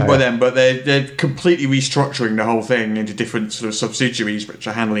ultimately owned by them, but they're completely restructuring the whole thing into different sort of subsidiaries which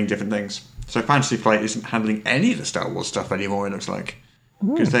are handling different things. So Fantasy Flight isn't handling any of the Star Wars stuff anymore, it looks like.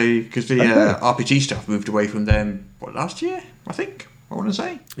 Because the RPG stuff moved away from them, last year, I think, I want to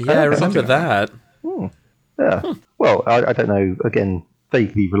say. Yeah, I remember that. Yeah. Well, I don't know, again,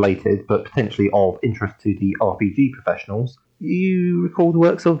 vaguely related, but potentially of interest to the RPG professionals. You recall the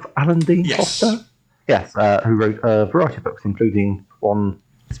works of Alan Dean Foster? Yes, who wrote a variety of books, including one,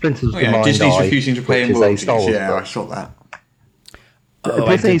 Splinters of the Mind Disney's Eye, refusing to pay which him is a royalties. Star Wars Yeah, book. I saw that.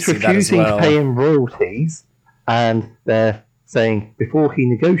 Disney's refusing to pay him royalties, and they're saying before he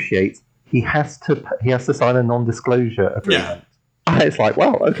negotiates, he has to sign a non-disclosure agreement. And it's like,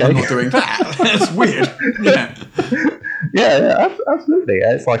 well, okay. I'm not doing that. That's weird. Yeah. Yeah, absolutely.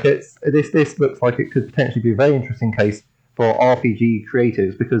 It's like this looks like it could potentially be a very interesting case for RPG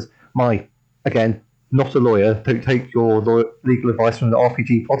creators because again, not a lawyer. Don't take your legal advice from an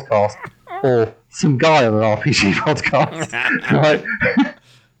RPG podcast or some guy on an RPG podcast. Right?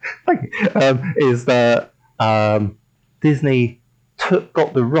 Thank you. Is that Disney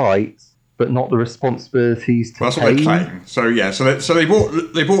got the rights but not the responsibilities to Well, that's pay. what they claim. So yeah, so they bought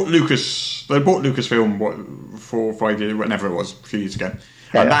Lucasfilm 4 or 5 years, whatever it was, a few years ago,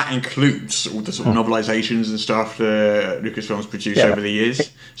 and that includes all the sort of novelizations and stuff that Lucasfilm's produced over the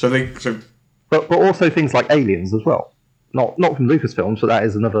years. But also things like Aliens as well. Not from Lucasfilm, so that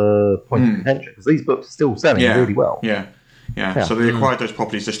is another point of contention because these books are still selling really well. Yeah. So they acquired those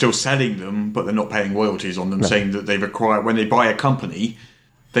properties. They're still selling them, but they're not paying royalties on them. Saying that they've acquired when they buy a company,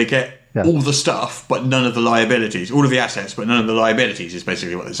 they get all the stuff, but none of the liabilities. All of the assets, but none of the liabilities is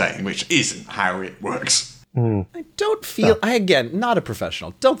basically what they're saying, which isn't how it works. I don't feel. Again, not a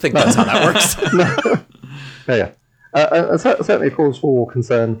professional. Don't think that's how that works. Certainly a cause for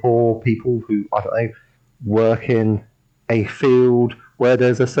concern for people who, I don't know, work in a field where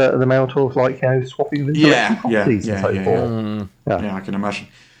there's a certain amount of, swapping of intellectual properties and so forth. Yeah, I can imagine.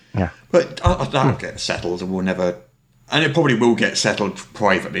 Yeah. But that'll get settled, and we'll never... And it probably will get settled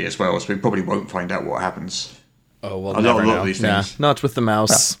privately as well, so we probably won't find out what happens. Oh, well, a lot of these things. Not with the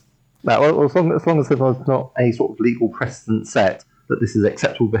mouse. Well, as long as there's not a sort of legal precedent set that this is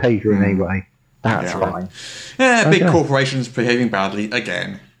acceptable behaviour in any way, that's fine. Yeah, big corporations behaving badly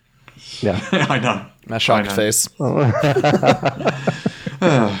again. Yeah. I know. My shocked face. So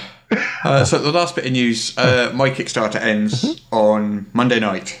the last bit of news, my Kickstarter ends on Monday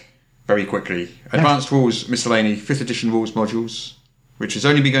night, very quickly. Advanced Rules Miscellany 5th edition rules modules, which has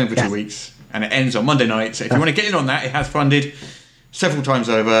only been going for 2 weeks, and it ends on Monday night. So if you want to get in on that, it has funded several times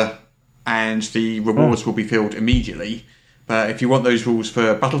over, and the rewards will be filled immediately. But if you want those rules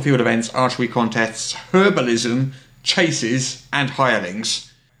for battlefield events, archery contests, herbalism, chases, and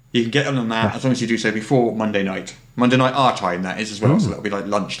hirelings, you can get on that as long as you do so before Monday night. Monday night our time, that is, as well. So that'll be like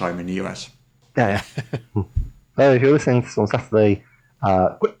lunchtime in the US. Yeah. So if you're listening to this on Saturday,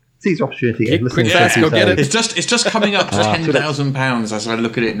 seize the opportunity and listen to let's go get it. It's just coming up to £10,000 as I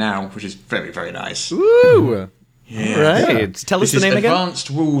look at it now, which is very, very nice. Woo! Yeah. Right. Tell us the name again. Advanced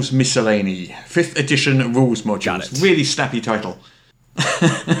Rules Miscellany, 5th edition rules modules. Got it. Really snappy title.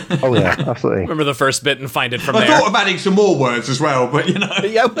 Oh yeah, absolutely. Remember the first bit and find it from I there. thought of adding some more words as well, but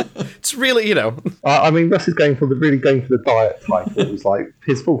Yeah, it's really, I mean, Russ is going for the diet titles. Like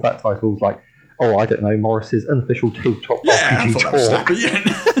his full fat title is like, I don't know, Morris's unofficial tabletop I RPG thought that was talk.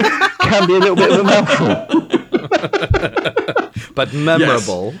 snappy. Can be a little bit of a mouthful. but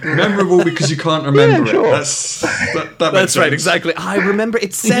memorable. Yes. Memorable because you can't remember Yeah, sure. it. That That's makes right, sense. exactly. I remember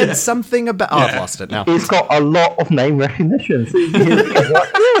it said something about... Oh, I've lost it now. It's got a lot of name recognition. So you hear it, like,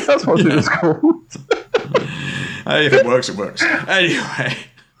 yes, that's what it was called. Hey, if it works, it works. Anyway.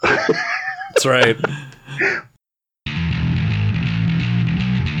 That's right.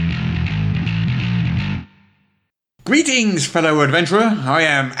 Greetings, fellow adventurer. I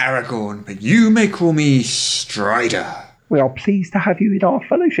am Aragorn, but you may call me Strider. We are pleased to have you in our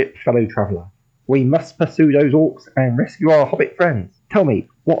fellowship, fellow traveller. We must pursue those orcs and rescue our hobbit friends. Tell me,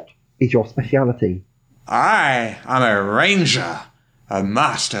 what is your speciality? I am a ranger, a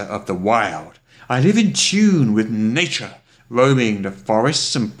master of the wild. I live in tune with nature, roaming the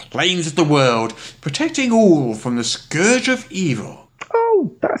forests and plains of the world, protecting all from the scourge of evil.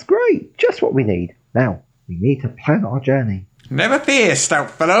 Oh, that's great. Just what we need. Now, we need to plan our journey. Never fear,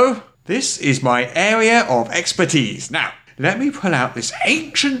 stout fellow. This is my area of expertise. Now, let me pull out this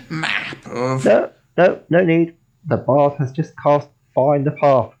ancient map of... No need. The bard has just cast Find the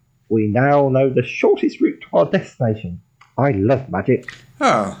Path. We now know the shortest route to our destination. I love magic.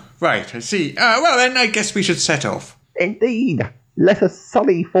 Oh, right, I see. Well, then I guess we should set off. Indeed. Let us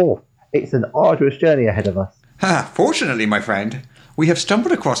sully forth. It's an arduous journey ahead of us. Fortunately, my friend, we have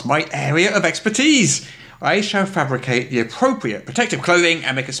stumbled across my area of expertise. I shall fabricate the appropriate protective clothing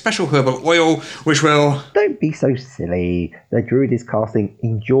and make a special herbal oil which will... Don't be so silly. The druid is casting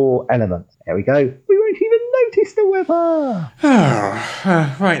Endure Element. There we go. We won't even notice the weather.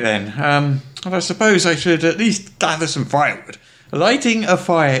 Oh, right then. Well, I suppose I should at least gather some firewood. Lighting a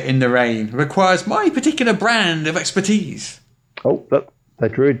fire in the rain requires my particular brand of expertise. Oh, look. The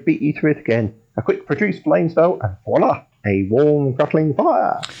druid beat you to it again. A quick produce flame spell and voila! A warm, crackling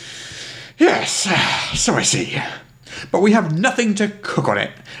fire. Yes, so I see. But we have nothing to cook on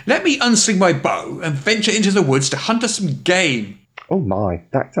it. Let me unsling my bow and venture into the woods to hunt us some game. Oh my,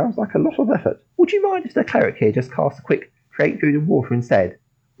 that sounds like a lot of effort. Would you mind if the cleric here just cast a quick straight through the water instead?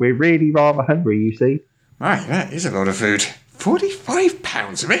 We're really rather hungry, you see. My, that is a lot of food. 45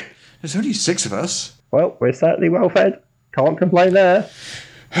 pounds of it? There's only 6 of us. Well, we're certainly well fed. Can't complain there.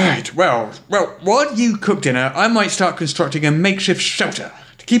 Right, well, while you cook dinner, I might start constructing a makeshift shelter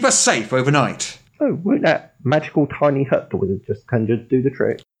to keep us safe overnight. Oh, won't that magical tiny hut the wizard just conjured do the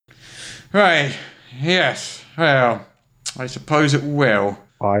trick? Right, yes, well, I suppose it will.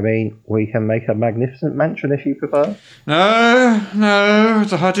 I mean, we can make a magnificent mansion if you prefer. No,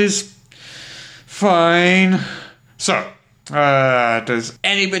 the hut is fine. So, does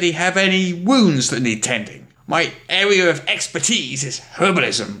anybody have any wounds that need tending? My area of expertise is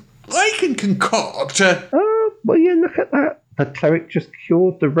herbalism. I can concoct a... Oh, will you look at that? The cleric just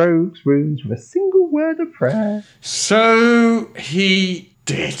cured the rogue's wounds with a single word of prayer. So he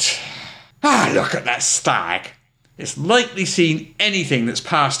did. Look at that stag. It's likely seen anything that's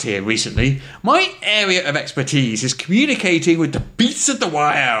passed here recently. My area of expertise is communicating with the beasts of the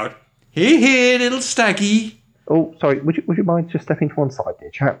wild. Here, little staggy. Oh, sorry, would you mind just stepping to one side,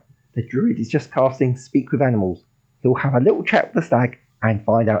 dear chap? The druid is just casting Speak with Animals. He'll have a little chat with the stag and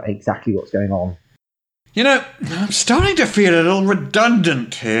find out exactly what's going on. You know, I'm starting to feel a little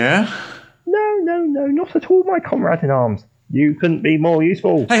redundant here. No, not at all, my comrade in arms. You couldn't be more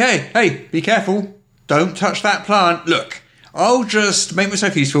useful. Hey, be careful. Don't touch that plant. Look, I'll just make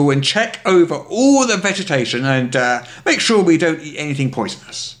myself useful and check over all the vegetation and make sure we don't eat anything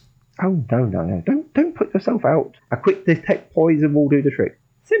poisonous. Oh, no. Don't put yourself out. A quick detect poison will do the trick.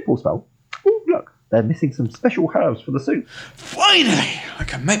 Simple spell. Oh, look, they're missing some special herbs for the soup. Finally, I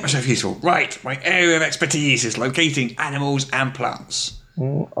can make myself useful. Right, my area of expertise is locating animals and plants.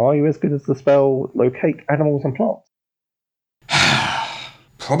 Are you as good as the spell locate animals and plants?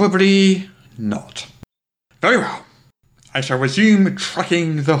 Probably not. Very well. I shall resume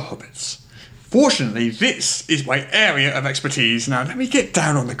tracking the hobbits. Fortunately, this is my area of expertise. Now, let me get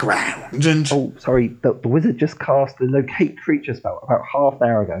down on the ground and... Oh, sorry, the wizard just cast the locate creature spell about half an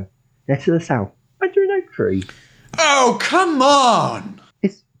hour ago. They're to the south, under an oak tree. Oh, come on!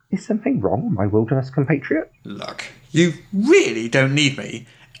 Is something wrong, my wilderness compatriot? Look, you really don't need me.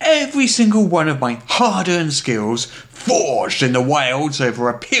 Every single one of my hard-earned skills, forged in the wilds over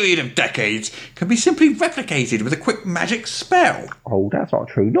a period of decades, can be simply replicated with a quick magic spell. Oh, that's not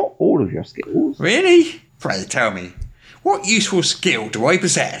true. Not all of your skills. Really? Pray tell me, what useful skill do I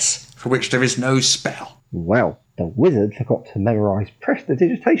possess for which there is no spell? Well, the wizard forgot to memorise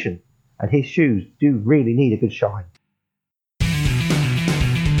prestidigitation, and his shoes do really need a good shine.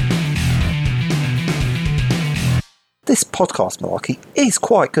 This podcast malarkey is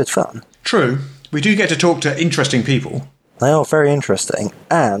quite good fun. True, we do get to talk to interesting people. They are very interesting,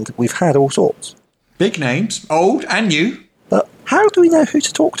 and we've had all sorts. Big names, old and new. But how do we know who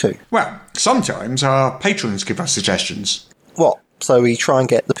to talk to? Well, sometimes our patrons give us suggestions. What, so we try and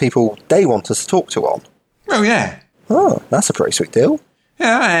get the people they want us to talk to on? Oh, yeah. Oh, that's a pretty sweet deal.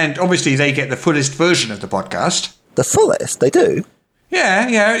 Yeah, and obviously they get the fullest version of the podcast. The fullest? They do?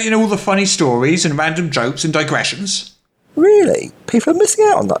 Yeah, all the funny stories and random jokes and digressions. Really? People are missing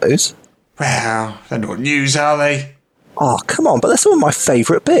out on those? Well, they're not news, are they? Oh, come on, but they're some of my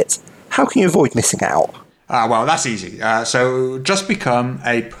favourite bits. How can you avoid missing out? Well, that's easy. So just become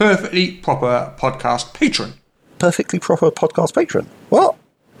a perfectly proper podcast patron. Perfectly proper podcast patron? What?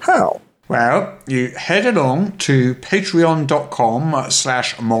 How? Well, you head along to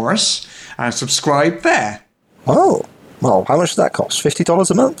patreon.com/Morris and subscribe there. Oh, well, how much does that cost?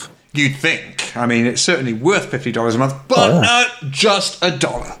 $50 a month? You'd think. I mean, it's certainly worth $50 a month, but just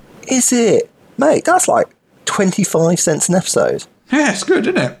 $1. Is it? Mate, that's like 25 cents an episode. Yeah, it's good,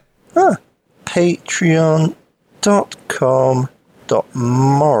 isn't it?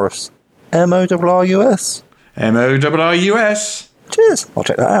 Patreon.com.Morris. MORRUS. MORRUS. Cheers, I'll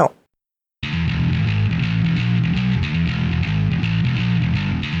check that out.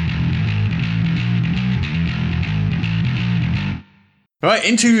 Right,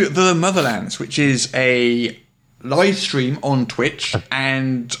 into the Motherlands, which is a live stream on Twitch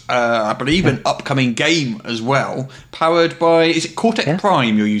and I believe an upcoming game as well, powered by, is it Cortex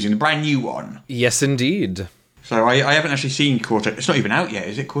Prime you're using, the brand new one? Yes, indeed. So I haven't actually seen Cortex. It's not even out yet,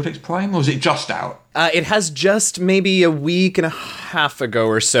 is it, Cortex Prime, or is it just out? It has just maybe a week and a half ago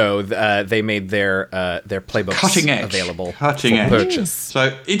or so. They made their playbooks Cutting edge. available for purchase.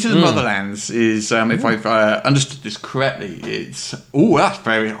 So Into the Motherlands is, if I've understood this correctly, it's that's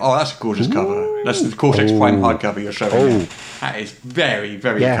a gorgeous cover. That's the Cortex Prime hardcover you're showing. Me. That is very,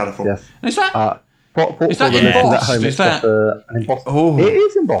 very colourful. Yes. And is that? Is that embossed? Is that an embossed? Oh, it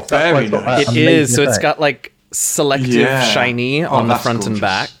is embossed. That's very why it's got nice. that It is. So amazing it's effect. got like selective shiny on the that's front and gorgeous.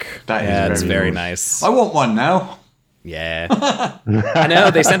 back. That is it's very gorgeous. nice. I want one now. Yeah. I know,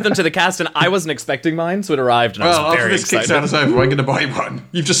 they sent them to the cast and I wasn't expecting mine, so it arrived and I Well, was after very this excited. Kickstarter's over, I'm going to buy one.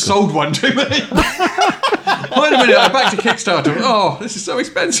 You've just sold one to me. Wait a minute, I'm back to Kickstarter. Oh, this is so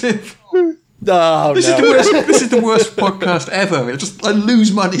expensive. Oh, This is the worst podcast ever. I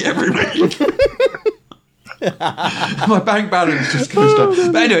lose money every week. My bank balance just goes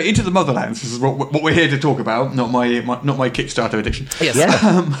down. But anyway, Into the Motherlands. This is what we're here to talk about. Not my Kickstarter addiction. Yes.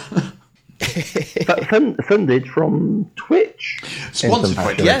 But funded from Twitch. Sponsored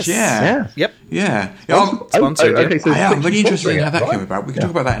by Twitch. Yes. Yeah. Yep. Yeah. Sponsored, okay, so I am Twitch really is interested in sponsoring how that it, came right? about. We can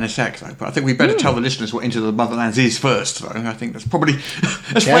talk about that in a sec, though. But I think we better tell the listeners what Into the Motherlands is first, though. I think that's probably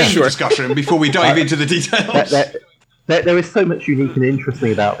let's frame the discussion before we dive into the details. There is so much unique and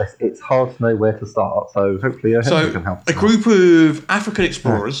interesting about this. It's hard to know where to start. So hopefully, So, can help. a group of African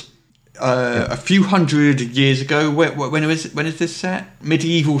explorers, a few hundred years ago. When is this set?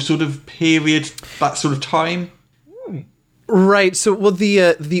 Medieval sort of period, that sort of time. Right. So, well,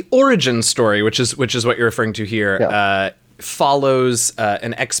 the origin story, which is what you're referring to here, follows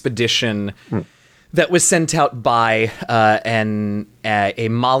an expedition that was sent out by a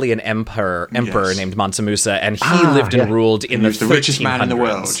Malian emperor named Mansa Musa, and he lived and ruled in He the was the richest man in the 1300s.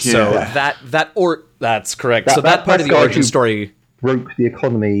 world. So Yeah. that's correct. So that part of the guy origin who story. broke the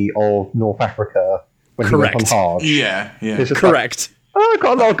economy of North Africa when he went on Correct. hard. Yeah. It's just Correct. I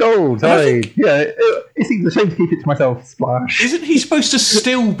got a lot of gold. I Hey, think- it seems a shame to keep it to myself. Splash. Isn't he supposed to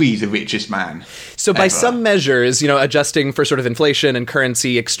still be the richest man? So by ever? some measures, adjusting for sort of inflation and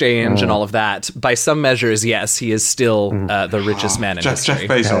currency exchange and all of that, by some measures, yes, he is still the richest man in Jeff history.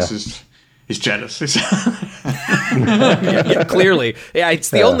 Bezos is jealous. Yeah, clearly. Yeah, it's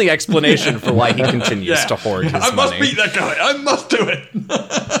the only explanation for why he continues to hoard his I must money. beat that guy. I must do it.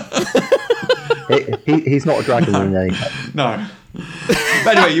 He's not a dragon in any way. No.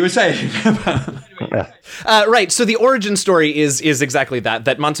 But anyway, you were saying. Right, so the origin story is exactly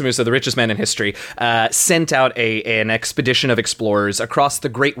that Mansa Musa, the richest man in history, sent out an expedition of explorers across the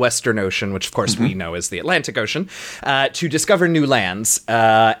Great Western Ocean, which of course we know as the Atlantic Ocean, to discover new lands,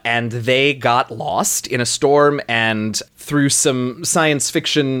 and they got lost in a storm and through some science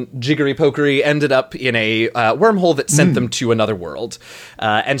fiction jiggery-pokery ended up in a wormhole that sent them to another world.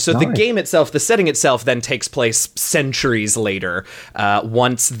 And so the game itself, the setting itself, then takes place centuries later,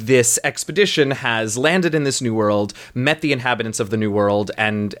 once this expedition has landed in this new world, met the inhabitants of the new world,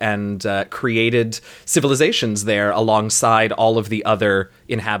 and created civilizations there alongside all of the other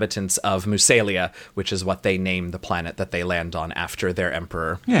inhabitants of Musalia, which is what they name the planet that they land on after their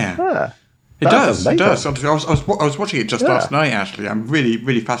emperor. Yeah. It That does. sounds It does. amazing. I was watching it just last night, actually. I'm really,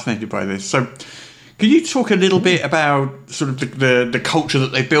 really fascinated by this. So, can you talk a little bit about sort of the culture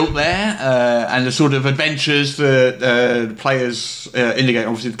that they built there and the sort of adventures the players in the game?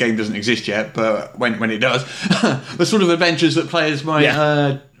 Obviously, the game doesn't exist yet, but when it does, the sort of adventures that players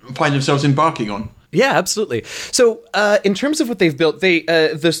might find themselves embarking on. Yeah, absolutely. So, in terms of what they've built,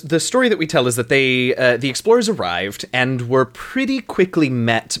 the story that we tell is that the explorers arrived and were pretty quickly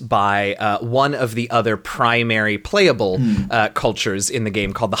met by one of the other primary playable cultures in the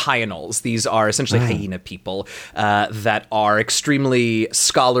game called the Hyenols. These are essentially hyena people that are extremely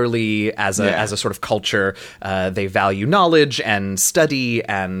scholarly as a sort of culture. They value knowledge and study,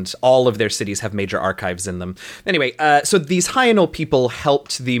 and all of their cities have major archives in them. Anyway, so these Hyenol people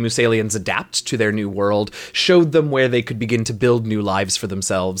helped the Musalians adapt to their new world, showed them where they could begin to build new lives for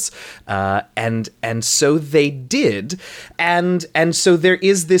themselves, and so they did, and so there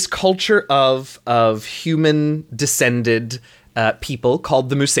is this culture of human descended people called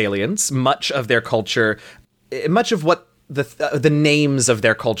the Musalians. Much of their culture, much of what the names of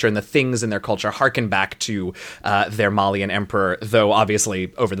their culture and the things in their culture harken back to their Malian emperor, though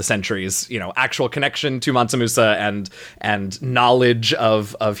obviously over the centuries, actual connection to Mansa Musa and knowledge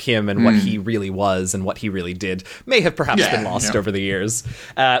of him and what he really was and what he really did may have perhaps been lost over the years.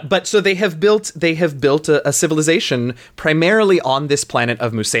 But so they have built a civilization primarily on this planet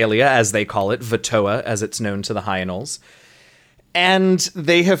of Musalia, as they call it, Vatoa, as it's known to the Hyenols. And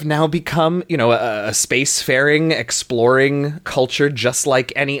they have now become, a spacefaring, exploring culture just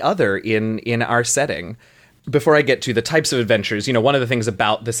like any other in our setting. Before I get to the types of adventures, one of the things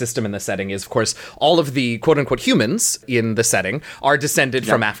about the system and the setting is, of course, all of the quote-unquote humans in the setting are descended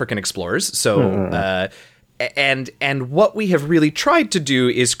from African explorers. So, and what we have really tried to do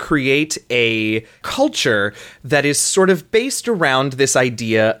is create a culture that is sort of based around this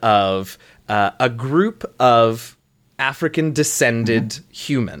idea of a group of African-descended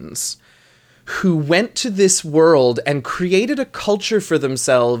humans who went to this world and created a culture for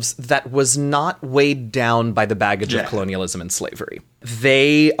themselves that was not weighed down by the baggage of colonialism and slavery.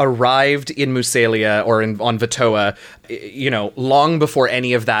 They arrived in Musalia or on Vatoa, long before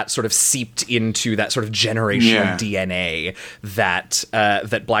any of that sort of seeped into that sort of generational DNA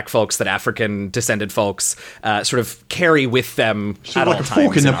that Black folks, that African descended folks, sort of carry with them at all times. Like a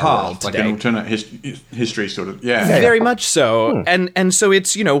fork in the path, like an alternate history sort of. Yeah, very much so. And so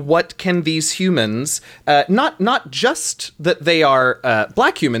it's what can these humans, not just that they are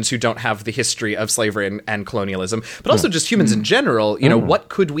Black humans who don't have the history of slavery and colonialism, but also just humans in general. What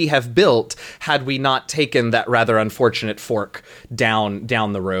could we have built had we not taken that rather unfortunate fork down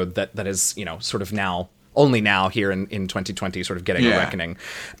the road that is, sort of only now here in 2020 sort of getting a reckoning.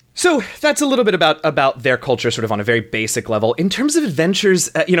 So that's a little bit about their culture sort of on a very basic level. In terms of adventures,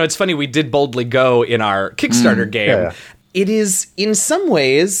 it's funny, we did Boldly Go in our Kickstarter game. Yeah. It is, in some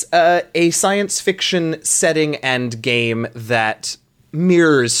ways, a science fiction setting and game that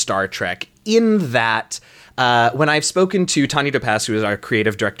mirrors Star Trek in that when I've spoken to Tanya DePass, who is our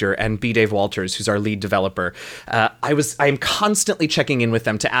creative director, and B. Dave Walters, who's our lead developer, I'm constantly checking in with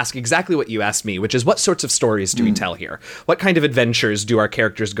them to ask exactly what you asked me, which is what sorts of stories do we tell here? What kind of adventures do our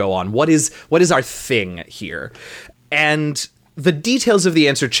characters go on? What is our thing here? And the details of the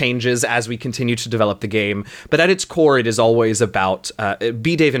answer changes as we continue to develop the game, but at its core, it is always about,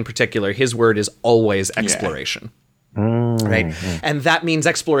 B. Dave in particular, his word is always exploration. Right? And that means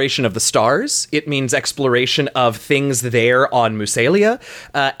exploration of the stars. It means exploration of things there on Musalia.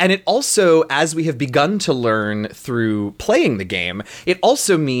 And it also, as we have begun to learn through playing the game, it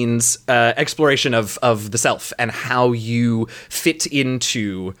also means exploration of the self and how you fit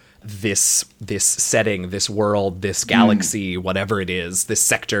into this setting, this world, this galaxy, whatever it is, this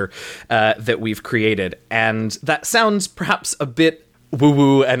sector that we've created. And that sounds perhaps a bit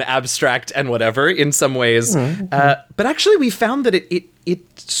woo-woo and abstract and whatever in some ways. But actually we found that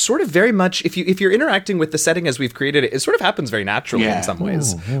it sort of very much, if you're interacting with the setting as we've created it, it sort of happens very naturally in some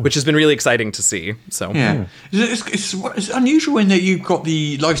ways, which has been really exciting to see. So it's unusual in that you've got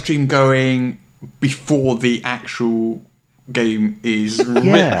the live stream going before the actual game is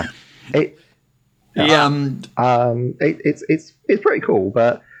written. It's pretty cool,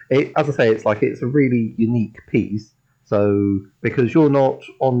 but as I say, it's a really unique piece. So, because you're not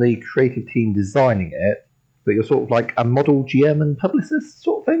on the creative team designing it, but you're sort of like a model GM and publicist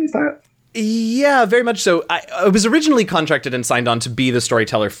sort of thing, is that? Yeah, very much so. I was originally contracted and signed on to be the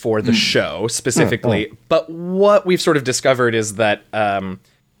storyteller for the show, specifically. But what we've sort of discovered is that,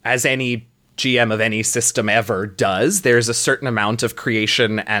 as any GM of any system ever does, there's a certain amount of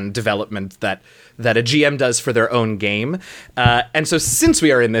creation and development that a GM does for their own game. And so since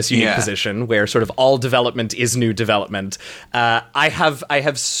we are in this unique position where sort of all development is new development, I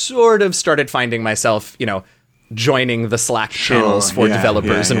have sort of started finding myself, joining the Slack channels for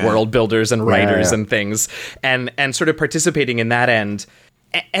developers and world builders and writers and things, and sort of participating in that end.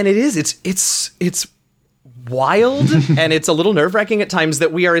 And it's wild and it's a little nerve-wracking at times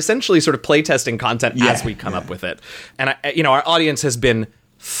that we are essentially sort of playtesting content as we come up with it. And our audience has been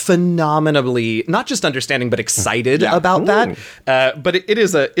phenomenally not just understanding but excited about that. But it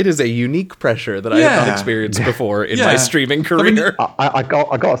is a unique pressure that I have not experienced before in my streaming career. I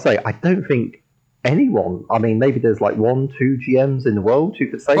gotta say, I don't think anyone, I mean, maybe there's like 1-2 GMs in the world who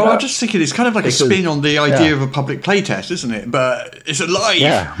could say that. Well, I'm just thinking it's kind of like a spin on the idea of a public playtest, isn't it? But it's a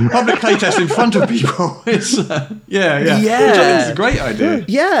live public playtest in front of people. It's it's a great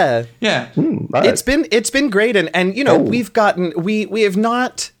idea. It's been great, and we have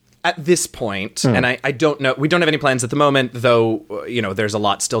not at this point, and I don't know, we don't have any plans at the moment, though, there's a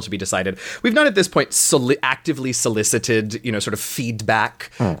lot still to be decided. We've not at this point actively solicited, sort of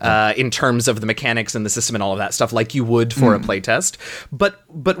feedback in terms of the mechanics and the system and all of that stuff like you would for a playtest. But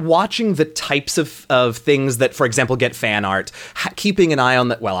watching the types of things that, for example, get fan art, keeping an eye on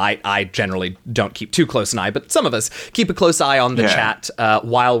that. Well, I generally don't keep too close an eye, but some of us keep a close eye on the chat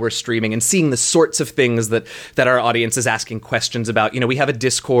while we're streaming and seeing the sorts of things that our audience is asking questions about. We have a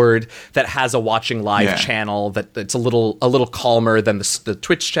Discord that has a watching live channel that's a little calmer than the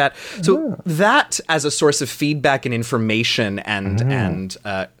Twitch chat. So that as a source of feedback and information and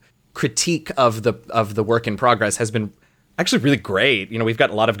critique of the work in progress has been actually really great. We've got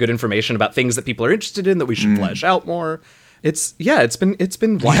a lot of good information about things that people are interested in that we should flesh out more. It's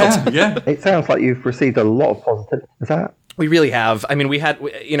been wild. It sounds like you've received a lot of positive. Is that? We really have. I mean,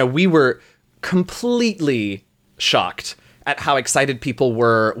 we were completely shocked at how excited people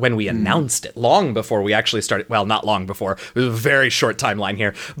were when we announced it, long before we actually started. Well, not long before. It was a very short timeline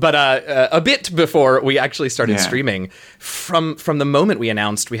here, but a bit before we actually started streaming. From the moment we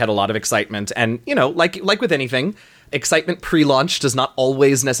announced, we had a lot of excitement, and like with anything, excitement pre-launch does not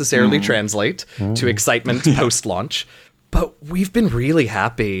always necessarily translate to excitement post-launch. But we've been really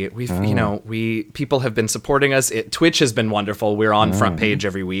happy. People have been supporting us. Twitch has been wonderful. We're on front page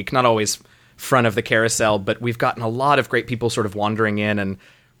every week, not always front of the carousel, but we've gotten a lot of great people sort of wandering in and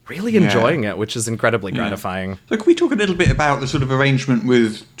really enjoying it, which is incredibly gratifying. So can we talk a little bit about the sort of arrangement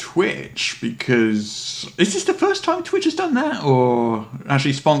with Twitch? Because is this the first time Twitch has done that, or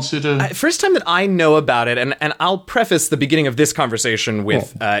actually sponsored first time that I know about it, and I'll preface the beginning of this conversation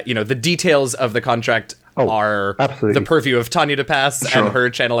with, the details of the contract are the purview of Tanya DePass and her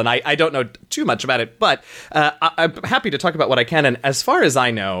channel, and I don't know too much about it, but I'm happy to talk about what I can, and as far as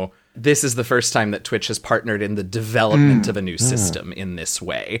I know, this is the first time that Twitch has partnered in the development of a new system in this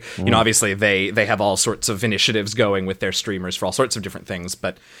way. Obviously they have all sorts of initiatives going with their streamers for all sorts of different things,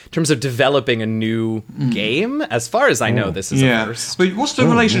 but in terms of developing a new game, as far as I know, this is a first. But what's the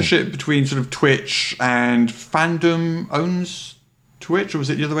relationship between sort of Twitch and Fandom owns Twitch, or was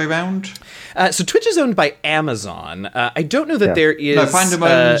it the other way around? So Twitch is owned by Amazon. I don't know that there is... No, Fandom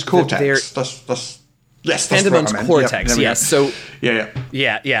owns Cortex. That's Fandom owns Cortex. Yep, So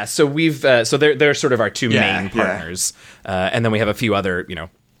So we've so they're sort of our two main partners, and then we have a few other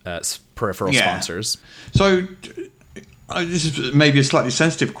peripheral sponsors. So this is maybe a slightly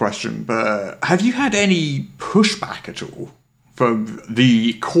sensitive question, but have you had any pushback at all from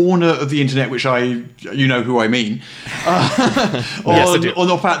the corner of the internet, which you know who I mean, on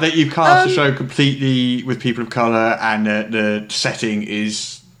the fact that you've cast the show completely with people of colour and the setting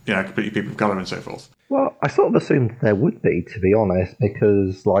is completely people of colour and so forth? Well, I sort of assumed there would be, to be honest,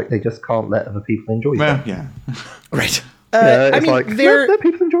 because they just can't let other people enjoy them. Yeah. Right. Let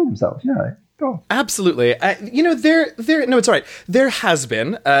people enjoy themselves. Absolutely. It's all right. There has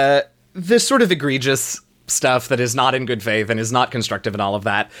been this sort of egregious stuff that is not in good faith and is not constructive and all of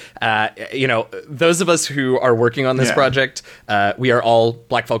that. Those of us who are working on this project, we are all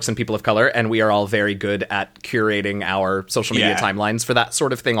black folks and people of color, and we are all very good at curating our social media timelines for that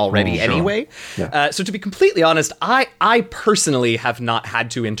sort of thing already anyway. So to be completely honest, I personally have not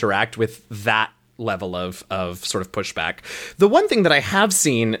had to interact with that level of sort of pushback. The one thing that I have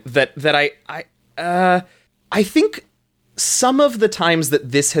seen that I think some of the times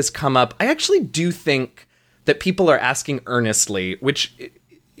that this has come up, I actually do think that people are asking earnestly, which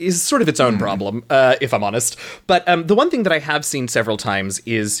is sort of its own problem, if I'm honest. But the one thing that I have seen several times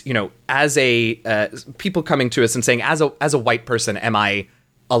is, as people coming to us and saying, as a white person, am I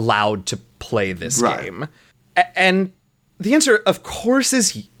allowed to play this game? And the answer, of course,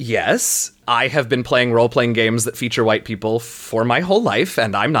 is yes. I have been playing role-playing games that feature white people for my whole life,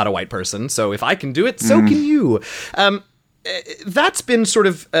 and I'm not a white person, so if I can do it, so can you. That's been sort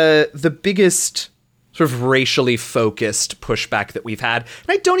of the biggest sort of racially focused pushback that we've had.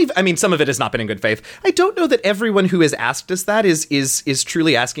 And some of it has not been in good faith. I don't know that everyone who has asked us that is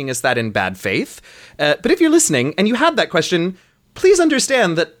truly asking us that in bad faith. But if you're listening and you had that question, please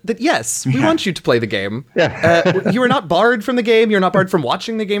understand that yes, we want you to play the game. You are not barred from the game. You're not barred from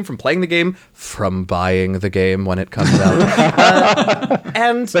watching the game, from playing the game, from buying the game when it comes out.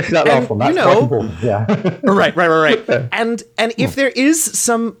 And Especially that last one. That's quite important. Yeah. Right. And if there is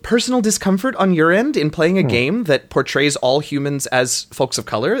some personal discomfort on your end in playing a game that portrays all humans as folks of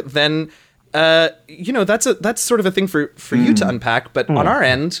color, then that's sort of a thing for you to unpack. But on our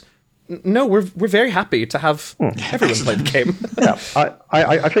end, no, we're very happy to have everyone play the game.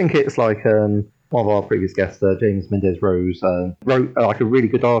 I think it's like one of our previous guests, James Mendez-Rose, wrote like a really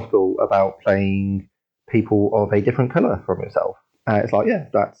good article about playing people of a different colour from yourself. It's like,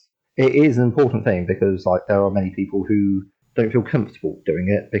 it is an important thing because like there are many people who don't feel comfortable doing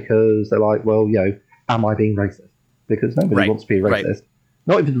it because they're like, well, am I being racist? Because nobody wants to be racist. Right.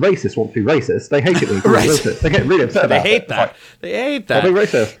 Not even racists want to be racist. They hate it when people are racist. They get really upset about it. They hate that. They hate that. Are they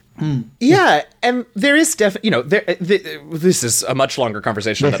racist? Yeah, and there is this is a much longer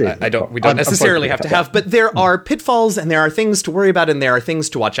conversation that we don't necessarily have to have, but there are pitfalls and there are things to worry about and there are things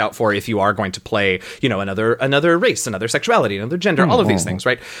to watch out for if you are going to play, another race, another sexuality, another gender, all of these things,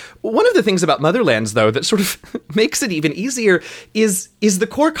 right? One of the things about Motherlands, though, that sort of makes it even easier is the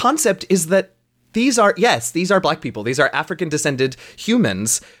core concept is that these are Black people, these are African descended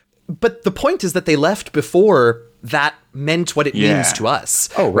humans, but the point is that they left before that meant what it means to us,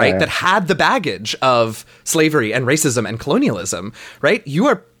 right? That had the baggage of slavery and racism and colonialism, right? You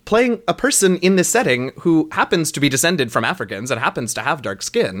are playing a person in this setting who happens to be descended from Africans and happens to have dark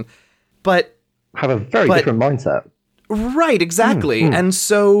skin, but have a very different mindset. Right, exactly. And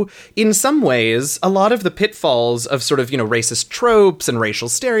so in some ways, a lot of the pitfalls of sort of, racist tropes and racial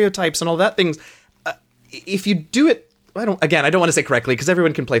stereotypes and all that things, if you do it, I don't want to say correctly because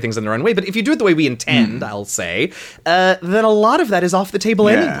everyone can play things in their own way, but if you do it the way we intend, I'll say, then a lot of that is off the table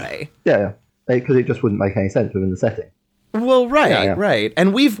anyway. Yeah, because it just wouldn't make any sense within the setting. Well, right.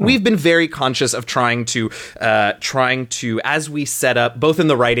 And we've been very conscious of trying to, as we set up, both in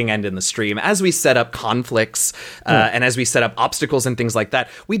the writing and in the stream, as we set up conflicts and as we set up obstacles and things like that,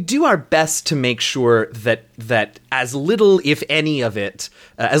 we do our best to make sure that as little, if any of it,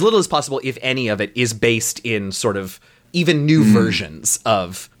 as little as possible, if any of it, is based in sort of even new versions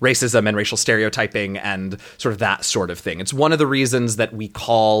of racism and racial stereotyping and sort of that sort of thing. It's one of the reasons that we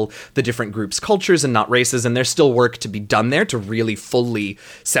call the different groups cultures and not races, and there's still work to be done there to really fully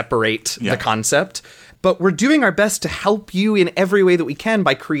separate the concept. But we're doing our best to help you in every way that we can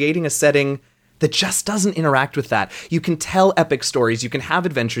by creating a setting that just doesn't interact with that. You can tell epic stories, you can have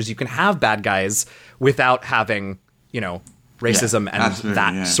adventures, you can have bad guys without having, racism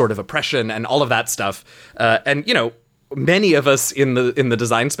and sort of oppression and all of that stuff. Many of us in the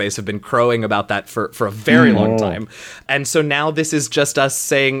design space have been crowing about that for a very long time. And so now this is just us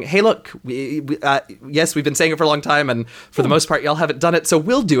saying, hey, look, yes, we've been saying it for a long time, and for the most part, y'all haven't done it, so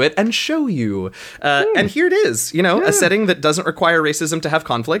we'll do it and show you. And here it is, a setting that doesn't require racism to have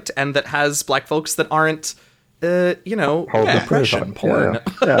conflict and that has Black folks that aren't, oppression porn.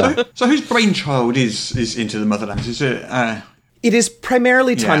 So whose brainchild is Into the Motherlands? Is it... It is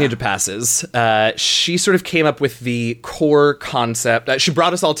primarily Tanya DePass's. She sort of came up with the core concept. She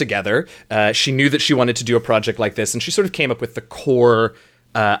brought us all together. She knew that she wanted to do a project like this, and she sort of came up with the core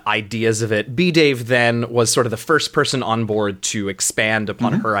ideas of it. B-Dave then was sort of the first person on board to expand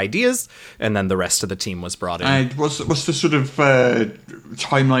upon her ideas, and then the rest of the team was brought in. And what's the sort of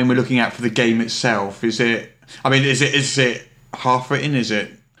timeline we're looking at for the game itself? Is it half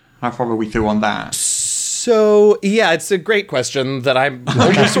written? How far are we through on that? So, it's a great question that I'm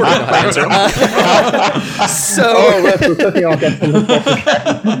only sort of know how to answer.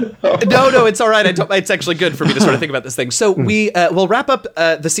 No, it's all right. It's actually good for me to sort of think about this thing. So we'll wrap up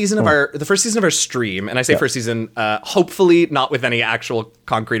the first season of our stream, and I say first season, hopefully not with any actual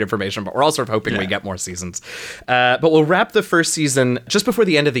concrete information, but we're all sort of hoping we get more seasons. But we'll wrap the first season just before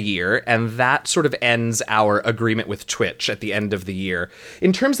the end of the year, and that sort of ends our agreement with Twitch at the end of the year.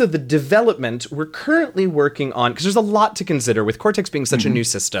 In terms of the development, we're currently working on, because there's a lot to consider with Cortex being such a new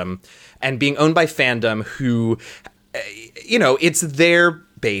system and being owned by Fandom, who, it's their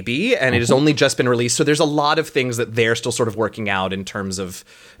baby and it has only just been released. So there's a lot of things that they're still sort of working out in terms of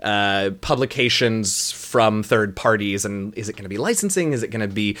publications from third parties. And is it going to be licensing? Is it going to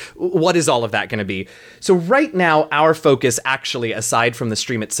be, what is all of that going to be? So right now, our focus actually, aside from the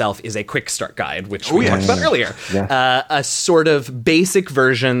stream itself, is a quick start guide, which we talked about earlier. A sort of basic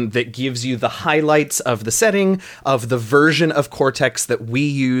version that gives you the highlights of the setting, of the version of Cortex that we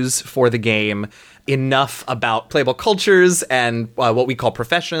use for the game, enough about playable cultures and what we call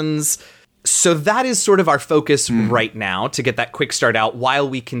professions, So that is sort of our focus right now, to get that quick start out while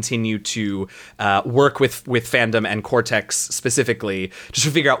we continue to work with fandom and Cortex specifically, just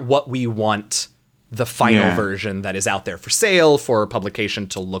to figure out what we want the final version that is out there for sale for publication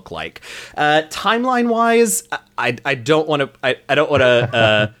to look like. Timeline wise, I don't want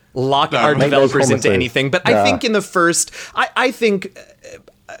to lock our developers into anything, but I think in the first, I think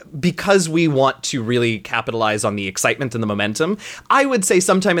because we want to really capitalize on the excitement and the momentum, I would say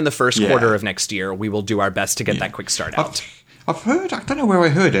sometime in the first quarter of next year, we will do our best to get that quick start out. I've heard, I don't know where I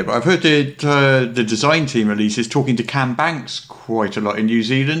heard it, but I've heard that the design team at least is talking to Cam Banks quite a lot in New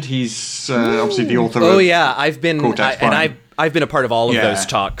Zealand. He's obviously the author of I've been a part of all of those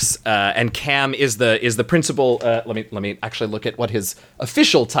talks, and Cam is the principal. Let me actually look at what his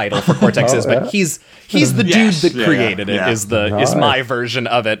official title for Cortex is, but he's the dude that created it. Is my version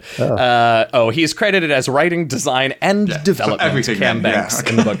of it. He's credited as writing, design, and development. Cam Banks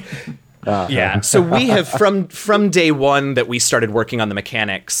in the book. So we have from day one that we started working on the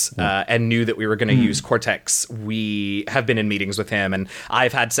mechanics and knew that we were going to use Cortex. We have been in meetings with him, and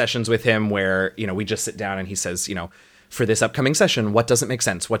I've had sessions with him where we just sit down and he says, for this upcoming session, what doesn't make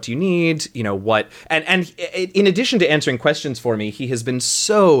sense? What do you need? What? And in addition to answering questions for me, he has been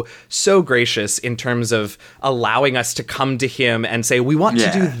so gracious in terms of allowing us to come to him and say, we want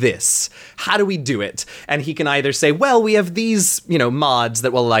to do this. How do we do it? And he can either say, well, we have these, mods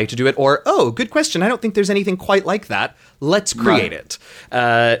that will allow you to do it, or, oh, good question. I don't think there's anything quite like that. Let's create it.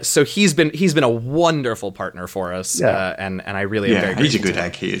 So he's been a wonderful partner for us, and I really am very grateful. He's a good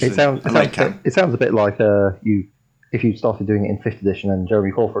egg. He is. It sounds a bit like if you started doing it in 5th edition and Jeremy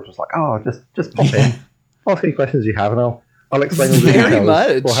Crawford was like, just pop in, ask any questions you have, and I'll explain all the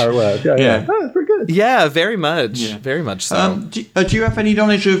details or how it works. It's pretty good. Yeah, very much. Very much so. Do you have any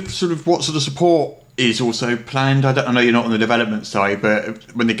knowledge of sort of what sort of support is also planned? I know you're not on the development side,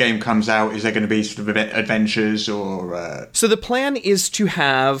 but when the game comes out, is there going to be sort of adventures or... So the plan is to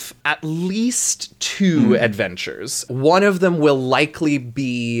have at least 2 adventures. One of them will likely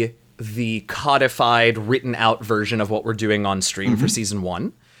be the codified, written out version of what we're doing on stream for season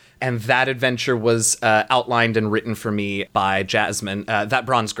 1. And that adventure was outlined and written for me by Jasmine, that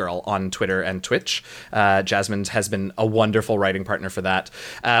bronze girl on Twitter and Twitch. Jasmine has been a wonderful writing partner for that.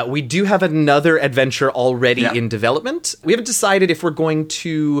 We do have another adventure already in development. We haven't decided if we're going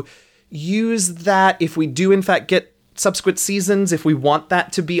to use that, if we do in fact get subsequent seasons, if we want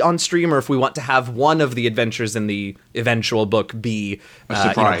that to be on stream, or if we want to have one of the adventures in the eventual book be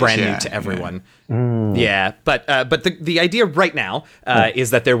brand new to everyone. But the idea right now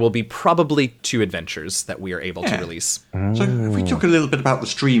is that there will be probably 2 adventures that we are able to release. So if we talk a little bit about the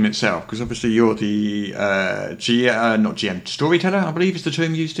stream itself, because obviously you're the storyteller, I believe is the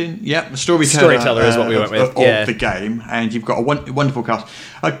term used in. The storyteller is what we went with. Of the game, and you've got a wonderful cast.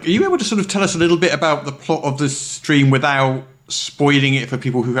 Are you able to sort of tell us a little bit about the plot of the stream without spoiling it for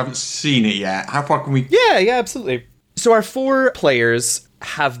people who haven't seen it yet? How far can we... Yeah, absolutely. So our 4 players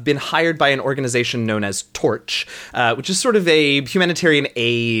have been hired by an organization known as Torch, which is sort of a humanitarian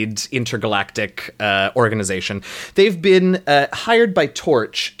aid intergalactic organization. They've been hired by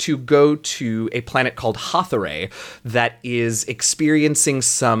Torch to go to a planet called Hathaway that is experiencing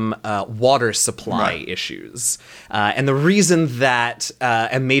some water supply issues. And the reason that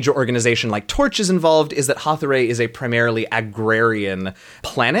a major organization like Torch is involved is that Hathaway is a primarily agrarian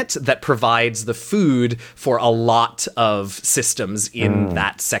planet that provides the food for a lot of systems in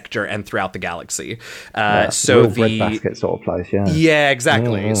that sector and throughout the galaxy. So the breadbasket sort of place,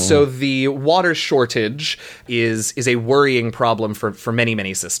 exactly. So the water shortage is a worrying problem for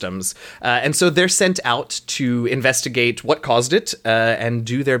many systems, and so they're sent out to investigate what caused it and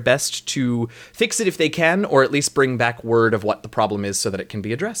do their best to fix it if they can, or at least bring back word of what the problem is so that it can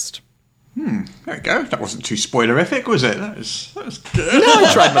be addressed. There we go. That wasn't too spoilerific, was it? That was good. No,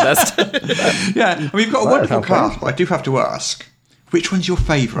 I tried my best. We've got a wonderful cast, but I do have to ask, which one's your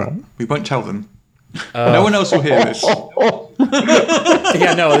favourite? We won't tell them. No one else will hear this.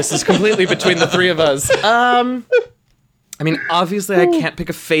 This is completely between the 3 of us. I mean, obviously, I can't pick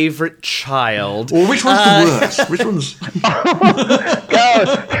a favorite child. Well, which one's the worst? Which one's...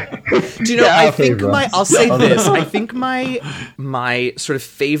 Do you know, I'll say this. I think my sort of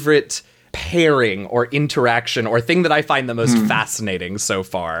favorite pairing or interaction or thing that I find the most fascinating so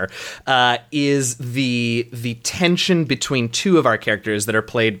far is the tension between 2 of our characters that are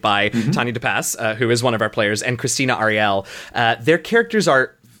played by Tanya DePass, who is one of our players, and Christina Ariel. Their characters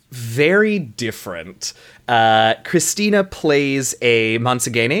are very different. Christina plays a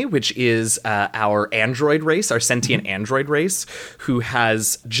Mansagene, which is our android race, our sentient android race, who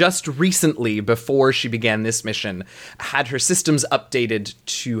has just recently, before she began this mission, had her systems updated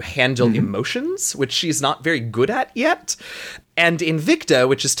to handle emotions, which she's not very good at yet. And Invicta,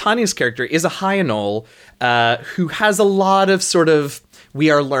 which is Tanya's character, is a Hyanol who has a lot of sort of, we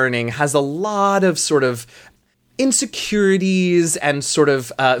are learning, has a lot of sort of insecurities and sort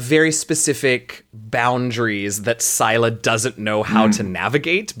of very specific boundaries that Scylla doesn't know how to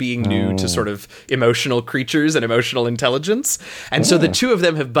navigate, being new to sort of emotional creatures and emotional intelligence. And so the two of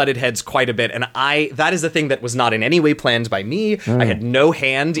them have butted heads quite a bit. And that is a thing that was not in any way planned by me. I had no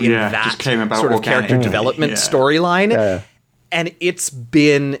hand in that sort of character development storyline. Yeah. And it's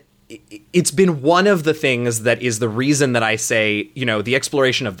been one of the things that is the reason that I say, the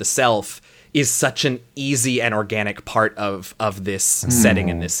exploration of the self is such an easy and organic part of this setting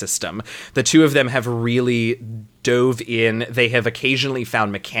and this system. The two of them have really dove in. They have occasionally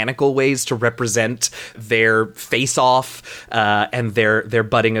found mechanical ways to represent their face-off and their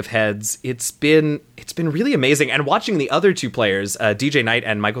butting of heads. It's been really amazing. And watching the other two players, DJ Knight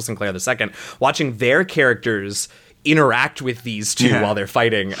and Michael Sinclair II, watching their characters interact with these two while they're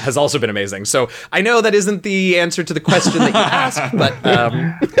fighting has also been amazing. So I know that isn't the answer to the question that you asked, but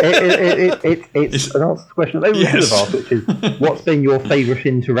it's an answer to the question that we should have asked, which is what's been your favourite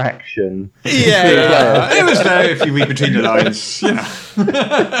interaction? It was there if you read between the lines.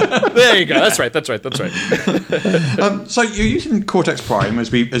 There you go. That's right. So you're using Cortex Prime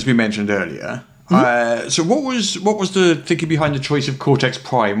as we mentioned earlier. So what was the thinking behind the choice of Cortex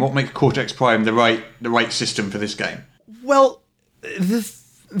Prime? What makes Cortex Prime the right system for this game? Well,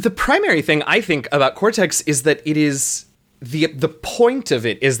 the primary thing I think about Cortex is that it is the point of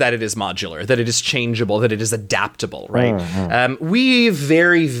it is that it is modular, that it is changeable, that it is adaptable, right? We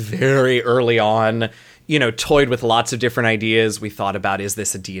very, very early on, toyed with lots of different ideas. We thought about, is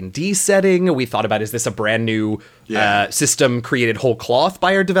this a D&D setting? We thought about, is this a brand new system created whole cloth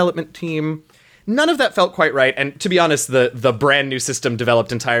by our development team? None of that felt quite right, and to be honest, the brand new system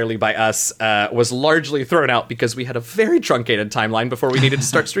developed entirely by us was largely thrown out because we had a very truncated timeline before we needed to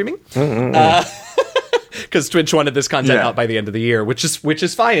start streaming. Because Twitch wanted this content out by the end of the year, which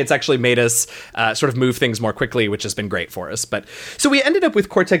is fine. It's actually made us sort of move things more quickly, which has been great for us. But so we ended up with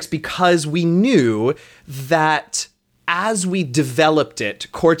Cortex because we knew that as we developed it,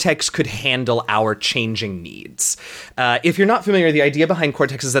 Cortex could handle our changing needs. If you're not familiar, the idea behind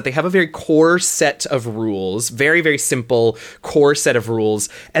Cortex is that they have a very core set of rules, very, very simple core set of rules,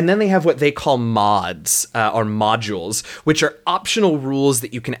 and then they have what they call mods, or modules, which are optional rules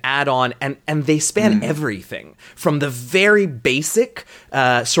that you can add on, and they span everything, from the very basic,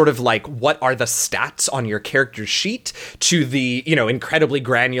 sort of like what are the stats on your character sheet, to the, incredibly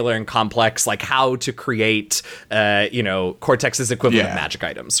granular and complex, like how to create, Cortex's equivalent of magic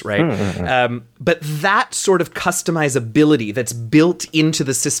items, right? But that sort of customizability that's built into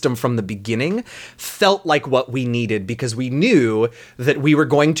the system from the beginning felt like what we needed, because we knew that we were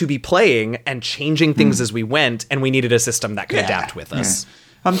going to be playing and changing things as we went, and we needed a system that could adapt with us.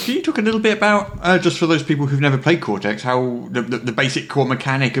 Can you talk a little bit about, just for those people who've never played Cortex, how the basic core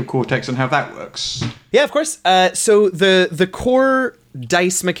mechanic of Cortex and how that works? Yeah, of course. So the core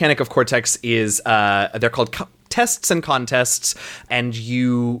dice mechanic of Cortex is, they're called tests and contests, and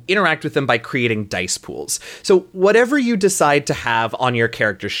you interact with them by creating dice pools. So whatever you decide to have on your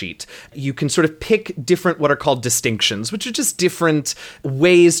character sheet, you can sort of pick different what are called distinctions, which are just different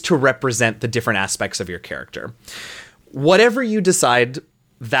ways to represent the different aspects of your character. Whatever you decide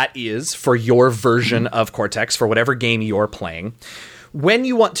that is for your version of Cortex, for whatever game you're playing, when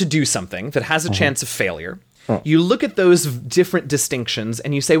you want to do something that has a chance of failure, you look at those different distinctions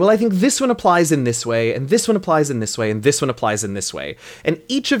and you say, well, I think this one applies in this way, and this one applies in this way, and this one applies in this way. And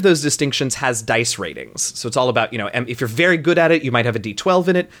each of those distinctions has dice ratings. So it's all about, if you're very good at it, you might have a D12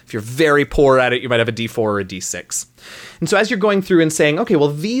 in it. If you're very poor at it, you might have a D4 or a D6. And so as you're going through and saying, okay,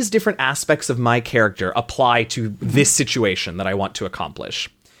 well, these different aspects of my character apply to this situation that I want to accomplish,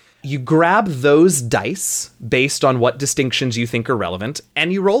 you grab those dice based on what distinctions you think are relevant,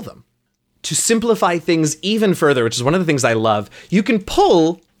 and you roll them. To simplify things even further, which is one of the things I love, you can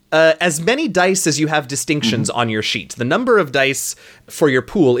pull as many dice as you have distinctions on your sheet. The number of dice for your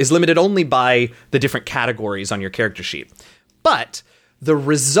pool is limited only by the different categories on your character sheet. But the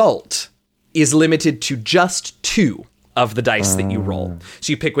result is limited to just 2 of the dice that you roll. So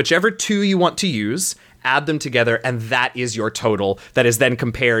you pick whichever 2 you want to use, add them together, and that is your total that is then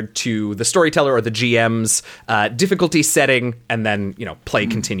compared to the storyteller or the GM's difficulty setting, and then, play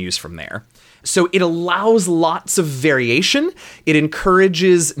continues from there. So it allows lots of variation. It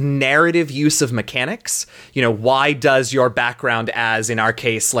encourages narrative use of mechanics. Why does your background as, in our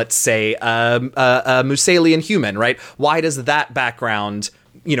case, let's say, a Musalian human, right? Why does that background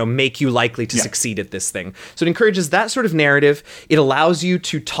make you likely to succeed at this thing? So it encourages that sort of narrative. It allows you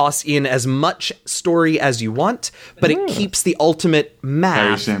to toss in as much story as you want, but it keeps the ultimate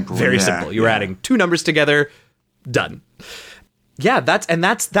math very simple. You're adding two numbers together, done. Yeah, that's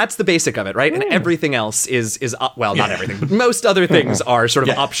the basic of it, right? And everything else is not everything, but most other things are sort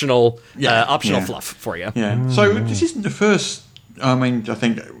of optional fluff for you. Yeah. So this isn't the first. I mean, I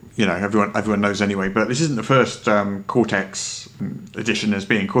think everyone knows anyway, but this isn't the first Cortex edition as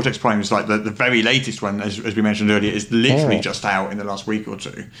being. Cortex Prime is like the very latest one, as we mentioned earlier, is literally just out in the last week or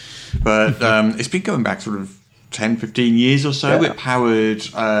two. But it's been going back sort of 10, 15 years or so. It powered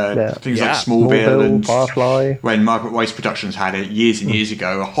things like Smallville and Firefly. When Margaret Weis Productions had it years and years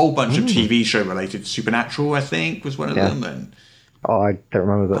ago. A whole bunch of TV show related. Supernatural, I think, was one of them. And I don't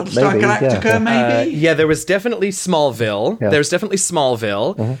remember that. Battlestar Galactica, maybe? There was definitely Smallville. Yeah. There was definitely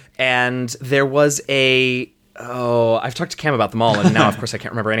Smallville. And there was I've talked to Cam about them all, and now, of course, I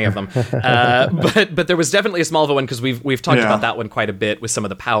can't remember any of them. But there was definitely a Smallville one, because we've talked about that one quite a bit with some of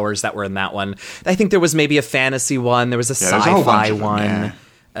the powers that were in that one. I think there was maybe a fantasy one. There was a sci-fi one.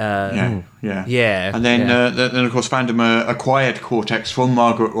 And then of course Fandom acquired Cortex from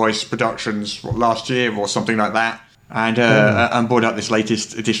Margaret Weis Productions last year or something like that. And brought out this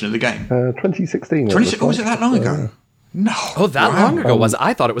latest edition of the game. 2016. Was it that long ago? No. Oh, that long ago was it?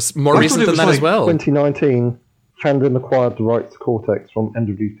 I thought it was more recent than that as well. 2019, Fandom acquired the rights to Cortex from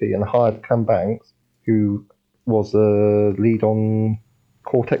NWP and hired Cam Banks, who was the lead on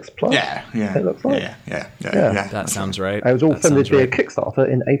Cortex Plus. It looks like. Yeah. That sounds right. It was all funded via Kickstarter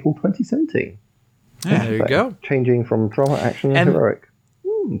in April 2017. Yeah, there you go. Changing from drama, action, and heroic.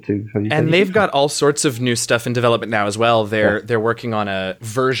 And they've got all sorts of new stuff in development now as well. They're working on a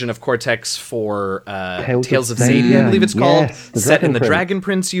version of Cortex for Tales of Zadia, I believe it's called, set in the Dragon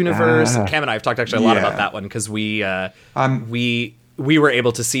Prince universe. Cam and I have talked actually a lot about that one, because we were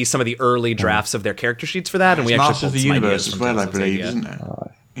able to see some of the early drafts of their character sheets for that, and we actually Masters of the Universe as well, I believe, isn't it?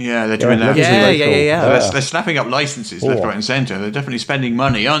 Yeah, they're doing that. Yeah. They're snapping up licenses left, right, and centre. They're definitely spending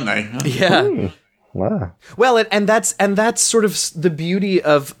money, aren't they? Yeah. Wow. Well, and that's sort of the beauty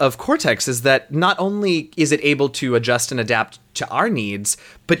of Cortex, is that not only is it able to adjust and adapt to our needs,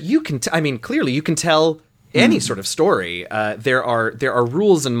 but you can clearly you can tell any sort of story. There are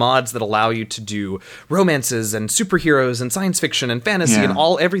rules and mods that allow you to do romances and superheroes and science fiction and fantasy and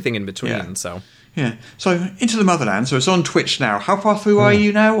everything in between. So Into the Motherland. So it's on Twitch now. How far through are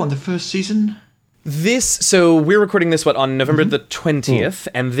you now on the first season? So we're recording this on November the 20th,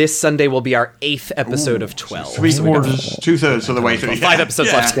 and this Sunday will be our 8th episode of 12. 2/3 of the way through. 5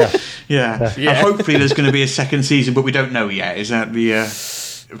 episodes left. Yeah. And hopefully there's going to be a second season, but we don't know yet. Is that the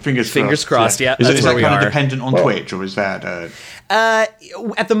fingers crossed? Yeah. Is that kind of dependent on Twitch, or is that?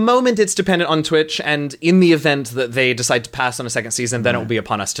 At the moment, it's dependent on Twitch, and in the event that they decide to pass on a second season, then it will be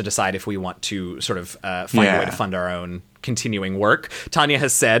upon us to decide if we want to sort of find a way to fund our own continuing work. Tanya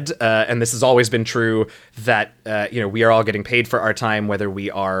has said, and this has always been true, that we are all getting paid for our time, whether we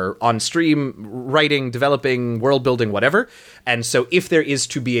are on stream, writing, developing, world building, whatever. And so if there is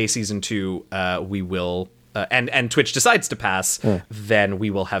to be a season 2, we will... and Twitch decides to pass, then we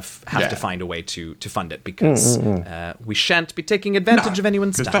will have to find a way to fund it, because we shan't be taking advantage of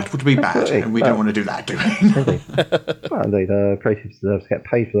anyone's time. Because that would be bad, and we don't want to do that, do we? Well, indeed, creatives deserve to get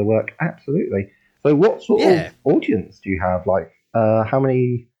paid for their work, absolutely. So what sort of audience do you have? Like, how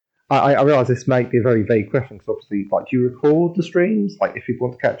many... I realise this might be a very vague question, because obviously, like, do you record the streams? Like, if people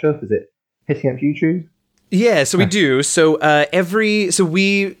want to catch up, is it hitting up YouTube? Yeah, so we do. So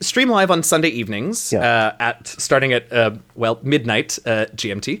we stream live on Sunday evenings starting at midnight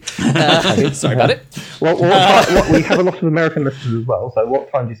GMT. Sorry about it. Well, we have a lot of American listeners as well. So what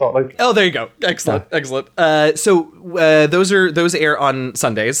time do you start locally? Oh, there you go. Excellent. So those air on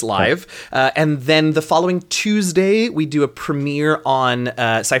Sundays live, and then the following Tuesday we do a premiere on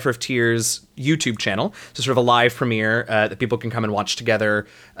Cypher of Tears YouTube channel, so sort of a live premiere that people can come and watch together,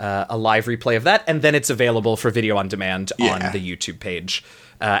 a live replay of that, and then it's available for video on demand on the YouTube page.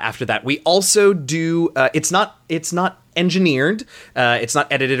 After that, we also do. It's not engineered, it's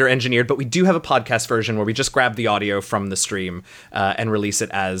not edited or engineered, but we do have a podcast version where we just grab the audio from the stream and release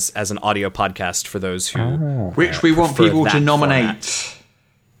it as an audio podcast for those who which we want people to nominate. Format.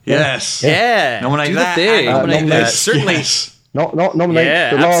 Yes, nominate do that. The thing. Nominate that. Certainly. Yes. Not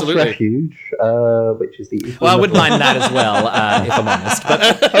nominate The Last Refuge, which is the... Well, I wouldn't mind that as well, if I'm honest.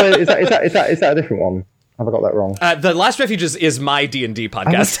 But is that a different one? Have I got that wrong? The Last Refuge is my D&D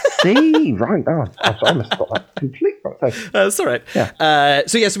podcast. See, right. Oh, I must have got that completely wrong. So, That's all right. Yeah.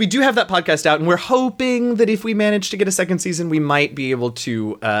 So we do have that podcast out, and we're hoping that if we manage to get a second season, we might be able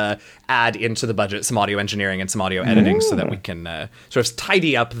to add into the budget some audio engineering and some audio editing so that we can sort of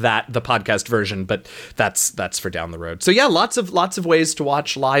tidy up the podcast version. But that's for down the road. So yeah, lots of ways to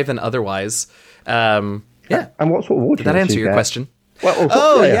watch live and otherwise. Yeah. And what sort of audience? Did that answer your question?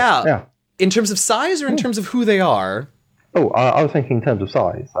 Well, yeah. In terms of size or in terms of who they are? Oh, I was thinking in terms of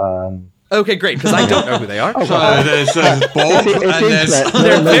size. Okay, great, because I don't know who they are. So there's Bob, and there's...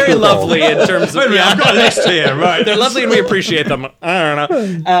 They're very lovely in terms of... Wait a minute, I've got a list here, right. They're lovely and we appreciate them. I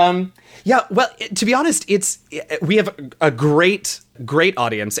don't know. Yeah, well, to be honest, we have a great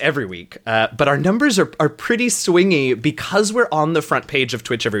audience every week, but our numbers are pretty swingy because we're on the front page of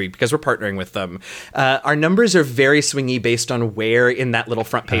Twitch every week, because we're partnering with them. Our numbers are very swingy based on where in that little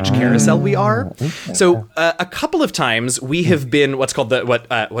front page carousel we are. So a couple of times we have been what's called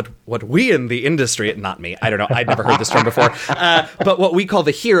what we in the industry, not me, I don't know, I'd never heard this term before, but what we call the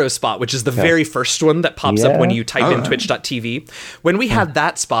hero spot, which is the very first one that pops up when you type in twitch.tv. When we had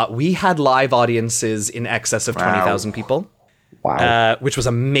that spot, we had live audiences in excess of 20,000 people. Wow. Which was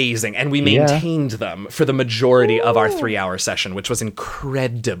amazing. And we maintained them for the majority of our 3-hour session, which was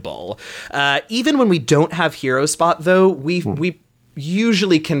incredible. Even when we don't have Hero Spot, though, we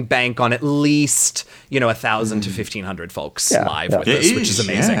usually can bank on at least 1,000 to 1,500 folks live with us, which is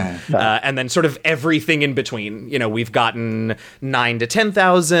amazing. And then sort of everything in between. We've gotten 9 to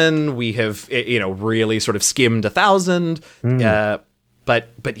 10,000. We have really sort of skimmed 1,000.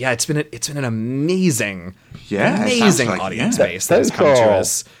 But yeah, it's been an amazing audience base that has come to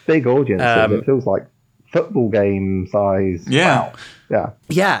us. Big audience. It feels like football game size. Yeah. Wow.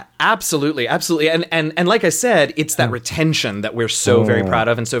 Yeah, absolutely. And like I said, it's that retention that we're so very proud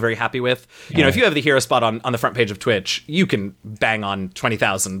of and so very happy with. If you have the hero spot on the front page of Twitch, you can bang on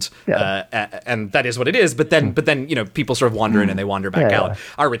 20,000, and that is what it is. But then people sort of wander in and they wander back out.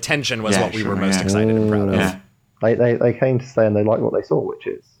 Our retention was what we were most excited and proud of. Yeah. They came to say and they like what they saw, which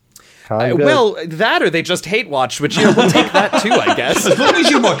is well, that or they just hate watch, which we'll take that too, I guess. As long as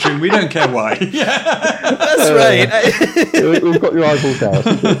you're watching, we don't care why. That's right. We've got your eyeballs out.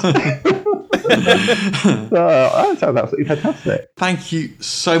 That sounds absolutely fantastic. Thank you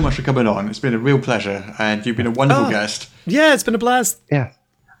so much for coming on. It's been a real pleasure, and you've been a wonderful guest. Yeah, it's been a blast. Yeah.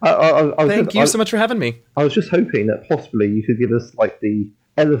 Thank you so much for having me. I was just hoping that possibly you could give us like the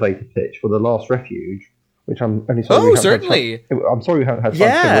elevator pitch for The Last Refuge, which I'm only sorry. Certainly. I'm sorry we haven't had time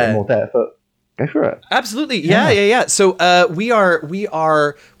to give it in more depth, but go for it. Absolutely. Yeah. So we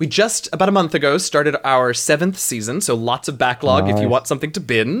just about a month ago started our 7th season. So lots of backlog if you want something to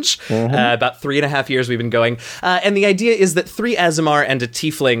binge. About 3.5 years we've been going. And the idea is that 3 Aasimar and a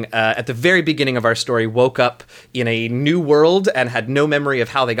tiefling at the very beginning of our story woke up in a new world and had no memory of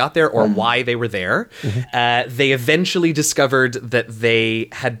how they got there or why they were there. They eventually discovered that they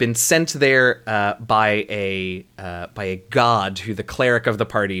had been sent there by a god who the cleric of the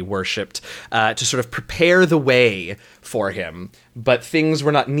party worshipped to sort of prepare the way for him. But things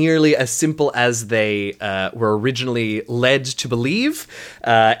were not nearly as simple as they were originally led to believe.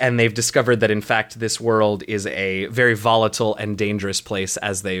 And they've discovered that, in fact, this world is a very volatile and dangerous place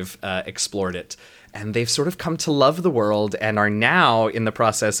as they've explored it. And they've sort of come to love the world and are now in the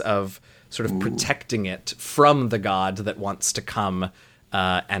process of sort of protecting it from the god that wants to come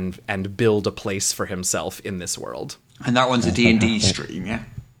and build a place for himself in this world. And that one's a D&D stream, yeah?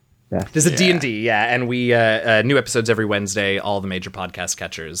 There's a D&D, and we new episodes every Wednesday, all the major podcast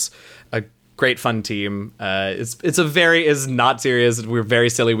catchers. A great fun team. It's not serious. We're very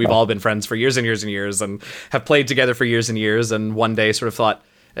silly. We've all been friends for years and years and years and have played together for years and years. And one day sort of thought,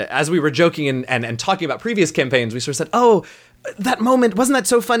 as we were joking and talking about previous campaigns, we sort of said, oh, that moment, wasn't that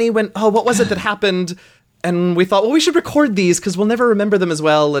so funny when, what was it that happened? And we thought, well, we should record these because we'll never remember them as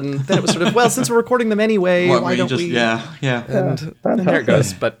well. And then it was sort of, well, since we're recording them anyway, why don't we? Yeah. And there it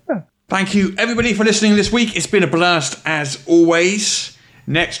goes. But thank you, everybody, for listening this week. It's been a blast, as always.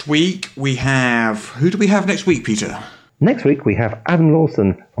 Next week, we have... Who do we have next week, Peter? Next week, we have Adam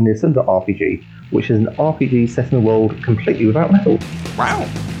Lawson from the Asunder RPG, which is an RPG set in a world completely without metal. Wow.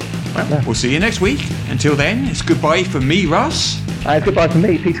 Well, we'll see you next week. Until then, it's goodbye from me, Russ. And goodbye from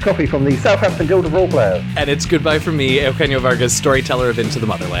me, Peter Coffey from the Southampton Guild of Roleplayers. And it's goodbye from me, Eugenio Vargas, storyteller of Into the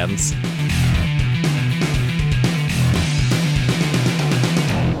Motherlands.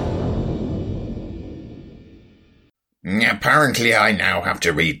 Apparently I now have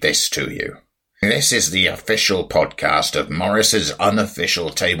to read this to you. This is the official podcast of Morris's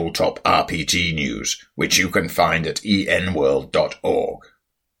unofficial tabletop RPG news, which you can find at enworld.org.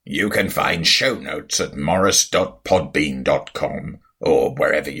 You can find show notes at morris.podbean.com or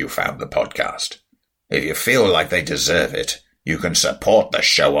wherever you found the podcast. If you feel like they deserve it, you can support the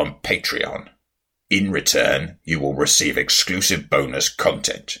show on Patreon. In return, you will receive exclusive bonus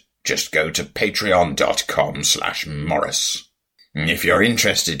content. Just go to patreon.com/Morris. If you're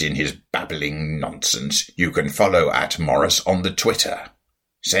interested in his babbling nonsense, you can follow @Morris on the Twitter.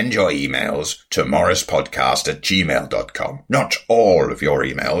 Send your emails to morrispodcast@gmail.com. Not all of your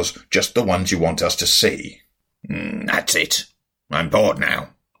emails, just the ones you want us to see. That's it. I'm bored now.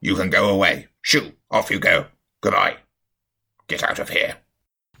 You can go away. Shoo, off you go. Goodbye. Get out of here.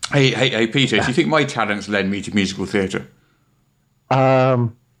 Hey, Peter, do you think my talents lend me to musical theatre?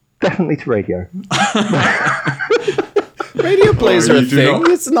 Definitely to radio. Radio plays are a thing.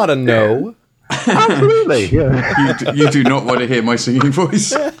 It's not a no. Absolutely, yeah. You do not want to hear my singing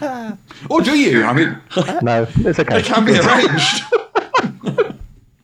voice. Or do you? I mean, no, it's okay. It can be arranged.